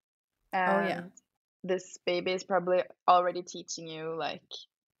 And this baby is probably already teaching you like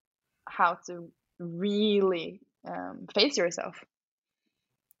how to really face yourself.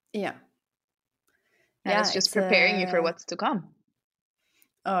 Yeah. And it's just preparing you for what's to come.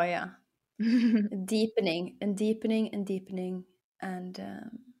 Oh, yeah. Deepening and deepening and deepening. And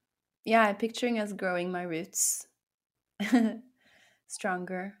I'm picturing us growing my roots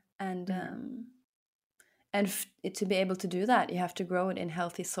stronger. And to be able to do that, you have to grow it in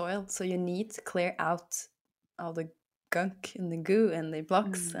healthy soil. So you need to clear out all the gunk and the goo and the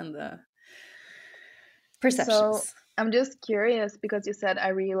blocks and the perceptions. So I'm just curious because you said I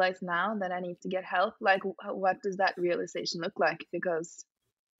realize now that I need to get help. Like, what does that realization look like? Because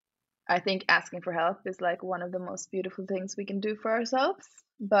I think asking for help is like one of the most beautiful things we can do for ourselves.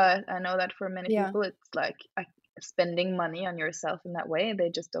 But I know that for many Yeah. people, it's like spending money on yourself in that way. They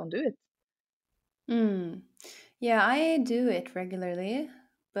just don't do it. Yeah, I do it regularly,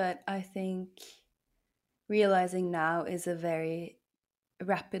 but I think realizing now is a very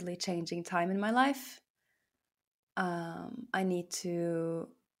rapidly changing time in my life. I need to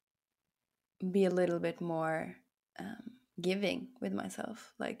be a little bit more giving with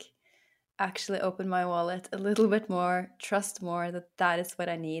myself, like actually open my wallet a little bit more, trust more that that is what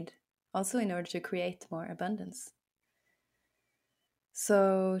I need, also in order to create more abundance.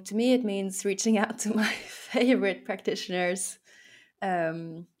 So to me, it means reaching out to my favorite practitioners.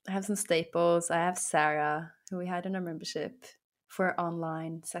 I have some staples. I have Sarah, who we had in our membership for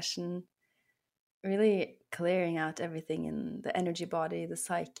online session, really clearing out everything in the energy body, the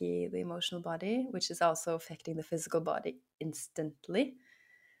psyche, the emotional body, which is also affecting the physical body instantly.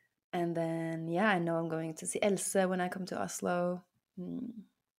 And then, yeah, I know I'm going to see Else when I come to Oslo.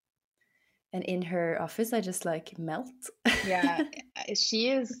 And in her office, I just like melt. Yeah, she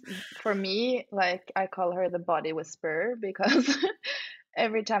is, for me, like I call her the body whisperer because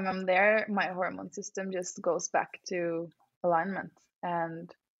every time I'm there, my hormone system just goes back to alignment.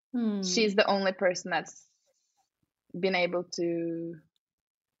 And she's the only person that's been able to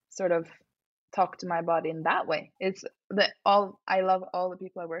sort of talk to my body in that way. It's I love all the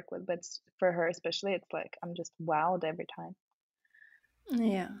people I work with, but for her especially, it's like I'm just wowed every time.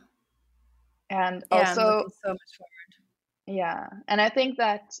 Yeah. And Yeah, I'm also, looking so much forward. yeah, and I think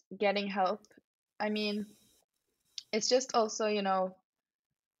that getting help, I mean, it's just also,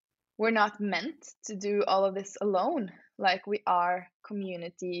 we're not meant to do all of this alone. Like we are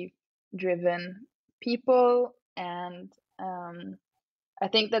community driven people, and I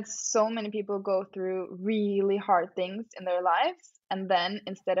think that so many people go through really hard things in their lives, and then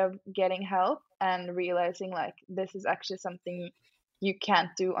instead of getting help and realizing like this is actually something you can't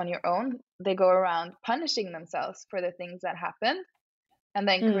do on your own, they go around punishing themselves for the things that happened, and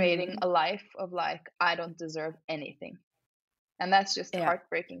then creating a life of like, I don't deserve anything. And that's just Yeah.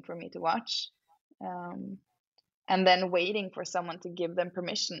 heartbreaking for me to watch. And then waiting for someone to give them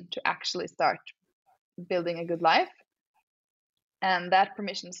permission to actually start building a good life. And that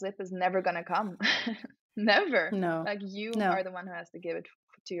permission slip is never going to come. Never. No. Like you No. are the one who has to give it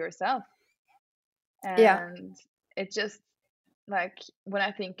to yourself. Yeah. And it just, like, when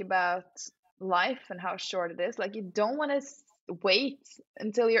I think about life and how short it is, like you don't want to wait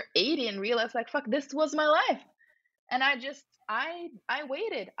until you're 80 and realize like, fuck, this was my life. And I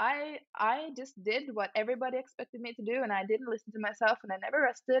waited. I just did what everybody expected me to do, and I didn't listen to myself, and I never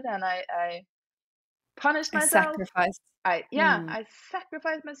rested, and I punished I myself. sacrificed. I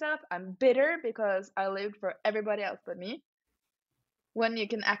sacrificed myself. I'm bitter because I lived for everybody else but me. When you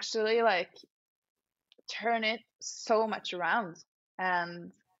can actually like turn it so much around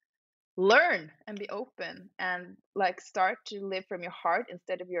and learn and be open and like start to live from your heart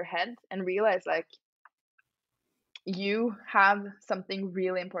instead of your head, and realize like you have something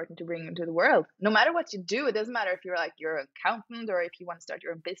really important to bring into the world. No matter what you do, it doesn't matter if you're like your accountant or if you want to start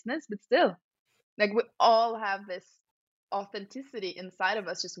your own business, but still, like we all have this authenticity inside of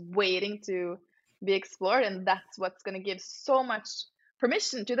us just waiting to be explored, and that's what's going to give so much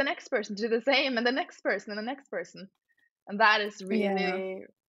permission to the next person to do the same, and the next person and the next person. And that is really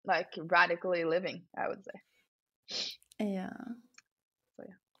like radically living, I would say. Yeah. So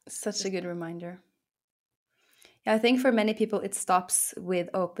yeah, Such a good reminder. Yeah, I think for many people it stops with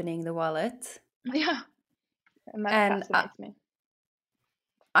opening the wallet. Yeah, and that fascinates me.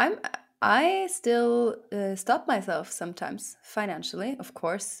 I still stop myself sometimes financially. Of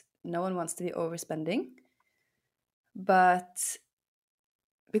course, no one wants to be overspending, but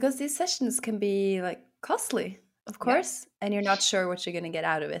because these sessions can be like costly, of course, and you're not sure what you're going to get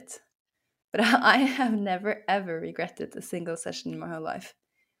out of it. But I have never ever regretted a single session in my whole life.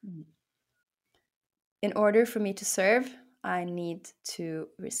 In order for me to serve, I need to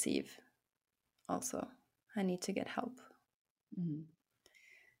receive. Also, I need to get help.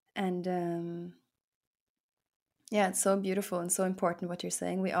 And yeah, it's so beautiful and so important what you're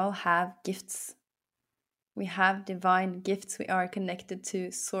saying. We all have gifts. We have divine gifts. We are connected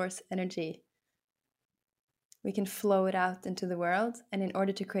to source energy. We can flow it out into the world. And in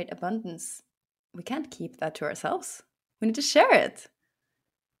order to create abundance, we can't keep that to ourselves. We need to share it.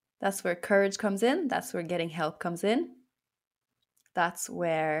 That's where courage comes in. That's where getting help comes in. That's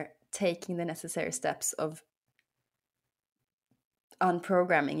where taking the necessary steps of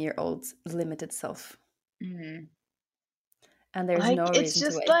unprogramming your old limited self. and there's Like, no it's reason to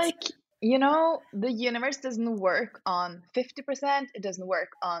just wait. like, you know, the universe doesn't work on 50%, it doesn't work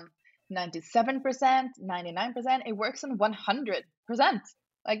on 97%, 99%, it works on 100%.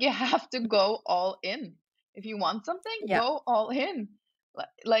 Like, you have to go all in. If you want something, Yeah. go all in.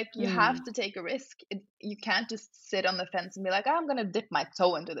 Like you have Mm. to take a risk. You can't just sit on the fence and be like, I'm gonna dip my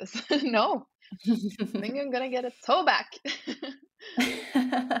toe into this. No, I think I'm gonna get a toe back.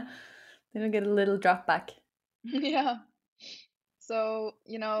 Then you'll get a little drop back. Yeah. So,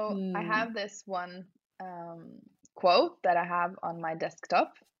 you know, I Mm. have this one quote that I have on my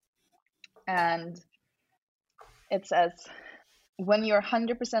desktop, and it says, when you're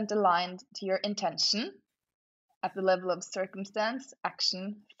 100% aligned to your intention at the level of circumstance,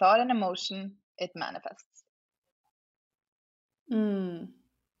 action, thought, and emotion, it manifests. Mm.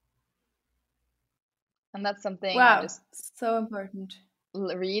 And that's something I Wow, just so important.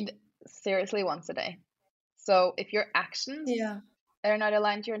 read seriously once a day. So if your actions Yeah. are not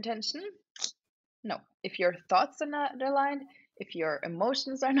aligned to your intention, no. If your thoughts are not aligned, if your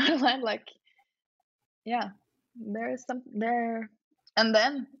emotions are not aligned, like, yeah, there is some there. And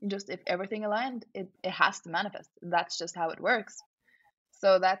then just if everything aligned, it has to manifest. That's just how it works.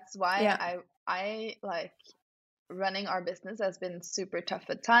 So that's why Yeah. I like running our business has been super tough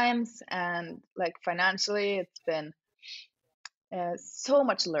at times, and like financially it's been so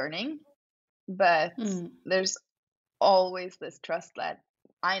much learning, but Mm. there's always this trust that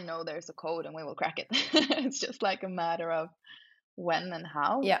I know there's a code and we will crack it. It's just like a matter of when and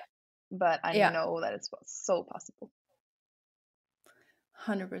how, Yeah. but I Yeah. know that it's so possible.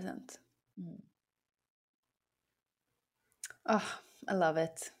 100%. Mm. Oh, I love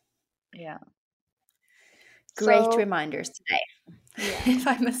it. Yeah. Great So, reminders today, yeah. if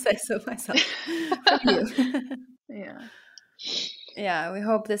I must say so myself, from you. Yeah. Yeah, we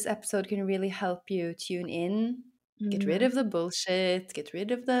hope this episode can really help you tune in, get rid of the bullshit, get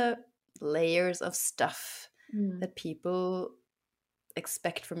rid of the layers of stuff Mm. that people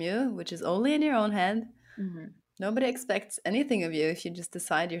expect from you, which is only in your own head. Mhm. Nobody expects anything of you if you just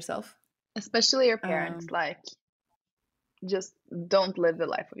decide yourself. Especially your parents, like, just don't live the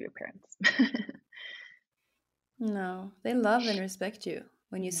life of your parents. No, they love and respect you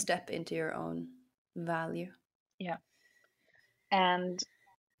when you step into your own value. Yeah. And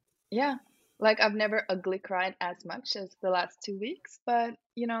yeah, like I've never ugly cried as much as the last 2 weeks, but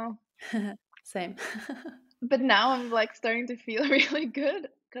you know, Same. but now I'm like starting to feel really good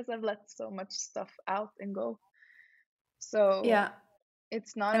because I've let so much stuff out and go. So Yeah.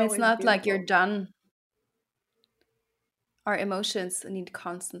 it's not And it's always not like you're beautiful. done. Our emotions need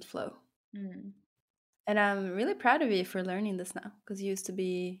constant flow. Mm. And I'm really proud of you for learning this now, because you used to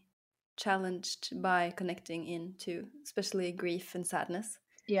be challenged by connecting into especially grief and sadness.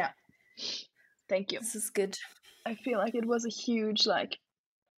 Yeah. Thank you. This is good. I feel like it was a huge like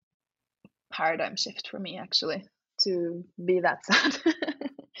paradigm shift for me actually to be that sad.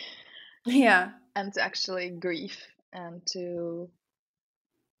 Yeah. And to actually grieve and to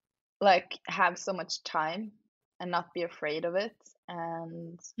like have so much time and not be afraid of it,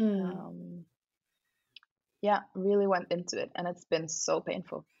 and yeah, really went into it, and it's been so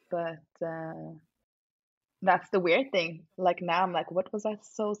painful, but that's the weird thing. Like now I'm like, what was I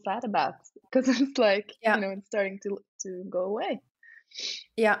so sad about? Because it's like, Yeah. you know, it's starting to go away.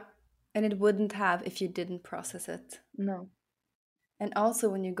 Yeah. And it wouldn't have if you didn't process it. No. And also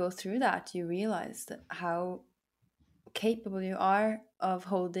when you go through that, you realize that how capable you are of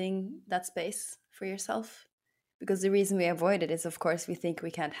holding that space for yourself. Because the reason we avoid it is, of course, we think we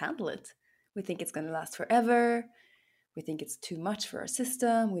can't handle it. We think it's going to last forever. We think it's too much for our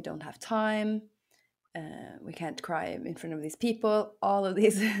system. We don't have time. We can't cry in front of these people. All of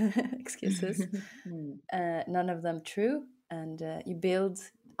these excuses. None of them true. And you build,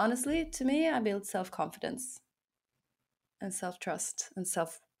 honestly, to me, I build self-confidence and self-trust and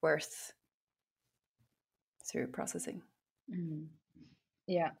self-worth through processing.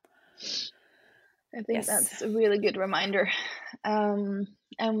 Yeah. I think Yes. that's a really good reminder. And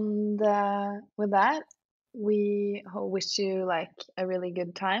with that, we wish you like a really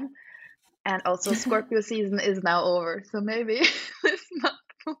good time. And also Scorpio season is now over, so maybe this month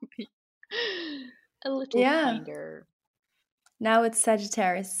will be a little kinder. Now it's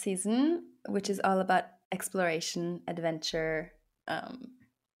Sagittarius season, which is all about exploration, adventure,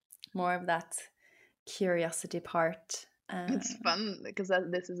 more of that curiosity part. It's fun because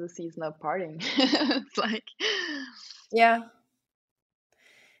this is a season of partying. It's like, yeah,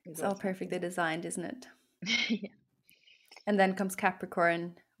 it's all perfectly designed, isn't it? Yeah. And then comes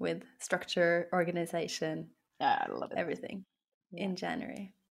Capricorn with structure, organization, Yeah, I love it. everything in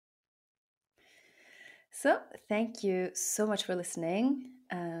January. So thank you so much for listening.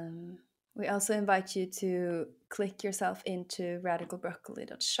 We also invite you to click yourself into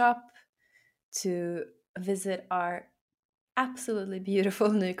radicalbroccoli.shop to visit our absolutely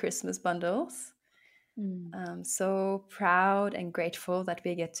beautiful new Christmas bundles. I'm so proud and grateful that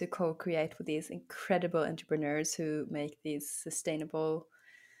we get to co-create with these incredible entrepreneurs who make these sustainable,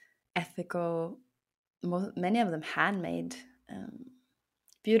 ethical, many of them handmade,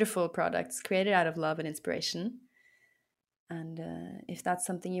 beautiful products created out of love and inspiration. And if that's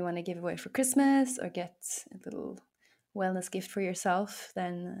something you want to give away for Christmas or get a little wellness gift for yourself,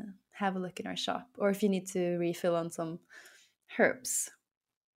 then have a look in our shop. Or if you need to refill on some herbs.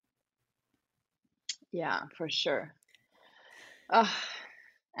 Yeah, for sure.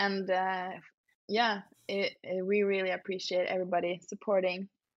 We really appreciate everybody supporting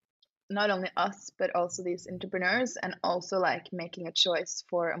not only us, but also these entrepreneurs, and also like making a choice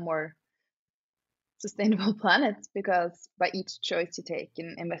for a more sustainable planet, because by each choice you take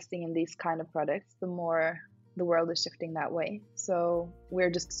in investing in these kind of products, the more the world is shifting that way. So we're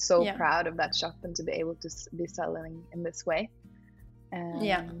just so proud of that shop and to be able to be selling in this way.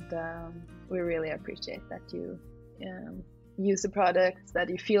 And we really appreciate that you use the products, that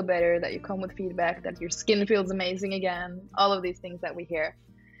you feel better, that you come with feedback, that your skin feels amazing again, all of these things that we hear.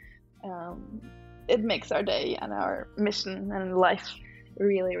 It makes our day and our mission and life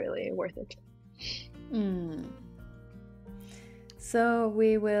really, really worth it. So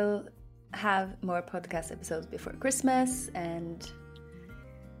we will have more podcast episodes before Christmas and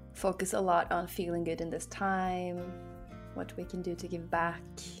focus a lot on feeling good in this time, what we can do to give back,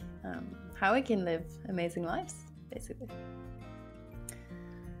 how we can live amazing lives, basically.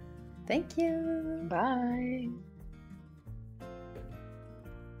 Thank you. Bye.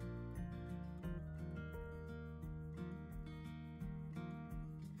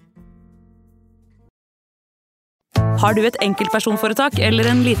 Har du et enkeltpersonforetak eller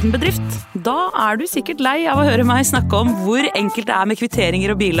en liten bedrift? Da du sikkert lei av å høre meg snakke om hvor enkelt det med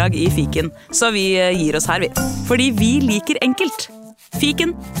kvitteringer og bilag i Fiken. Så vi gir oss her, vi. Fordi vi liker enkelt.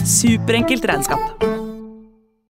 Fiken, superenkelt regnskap.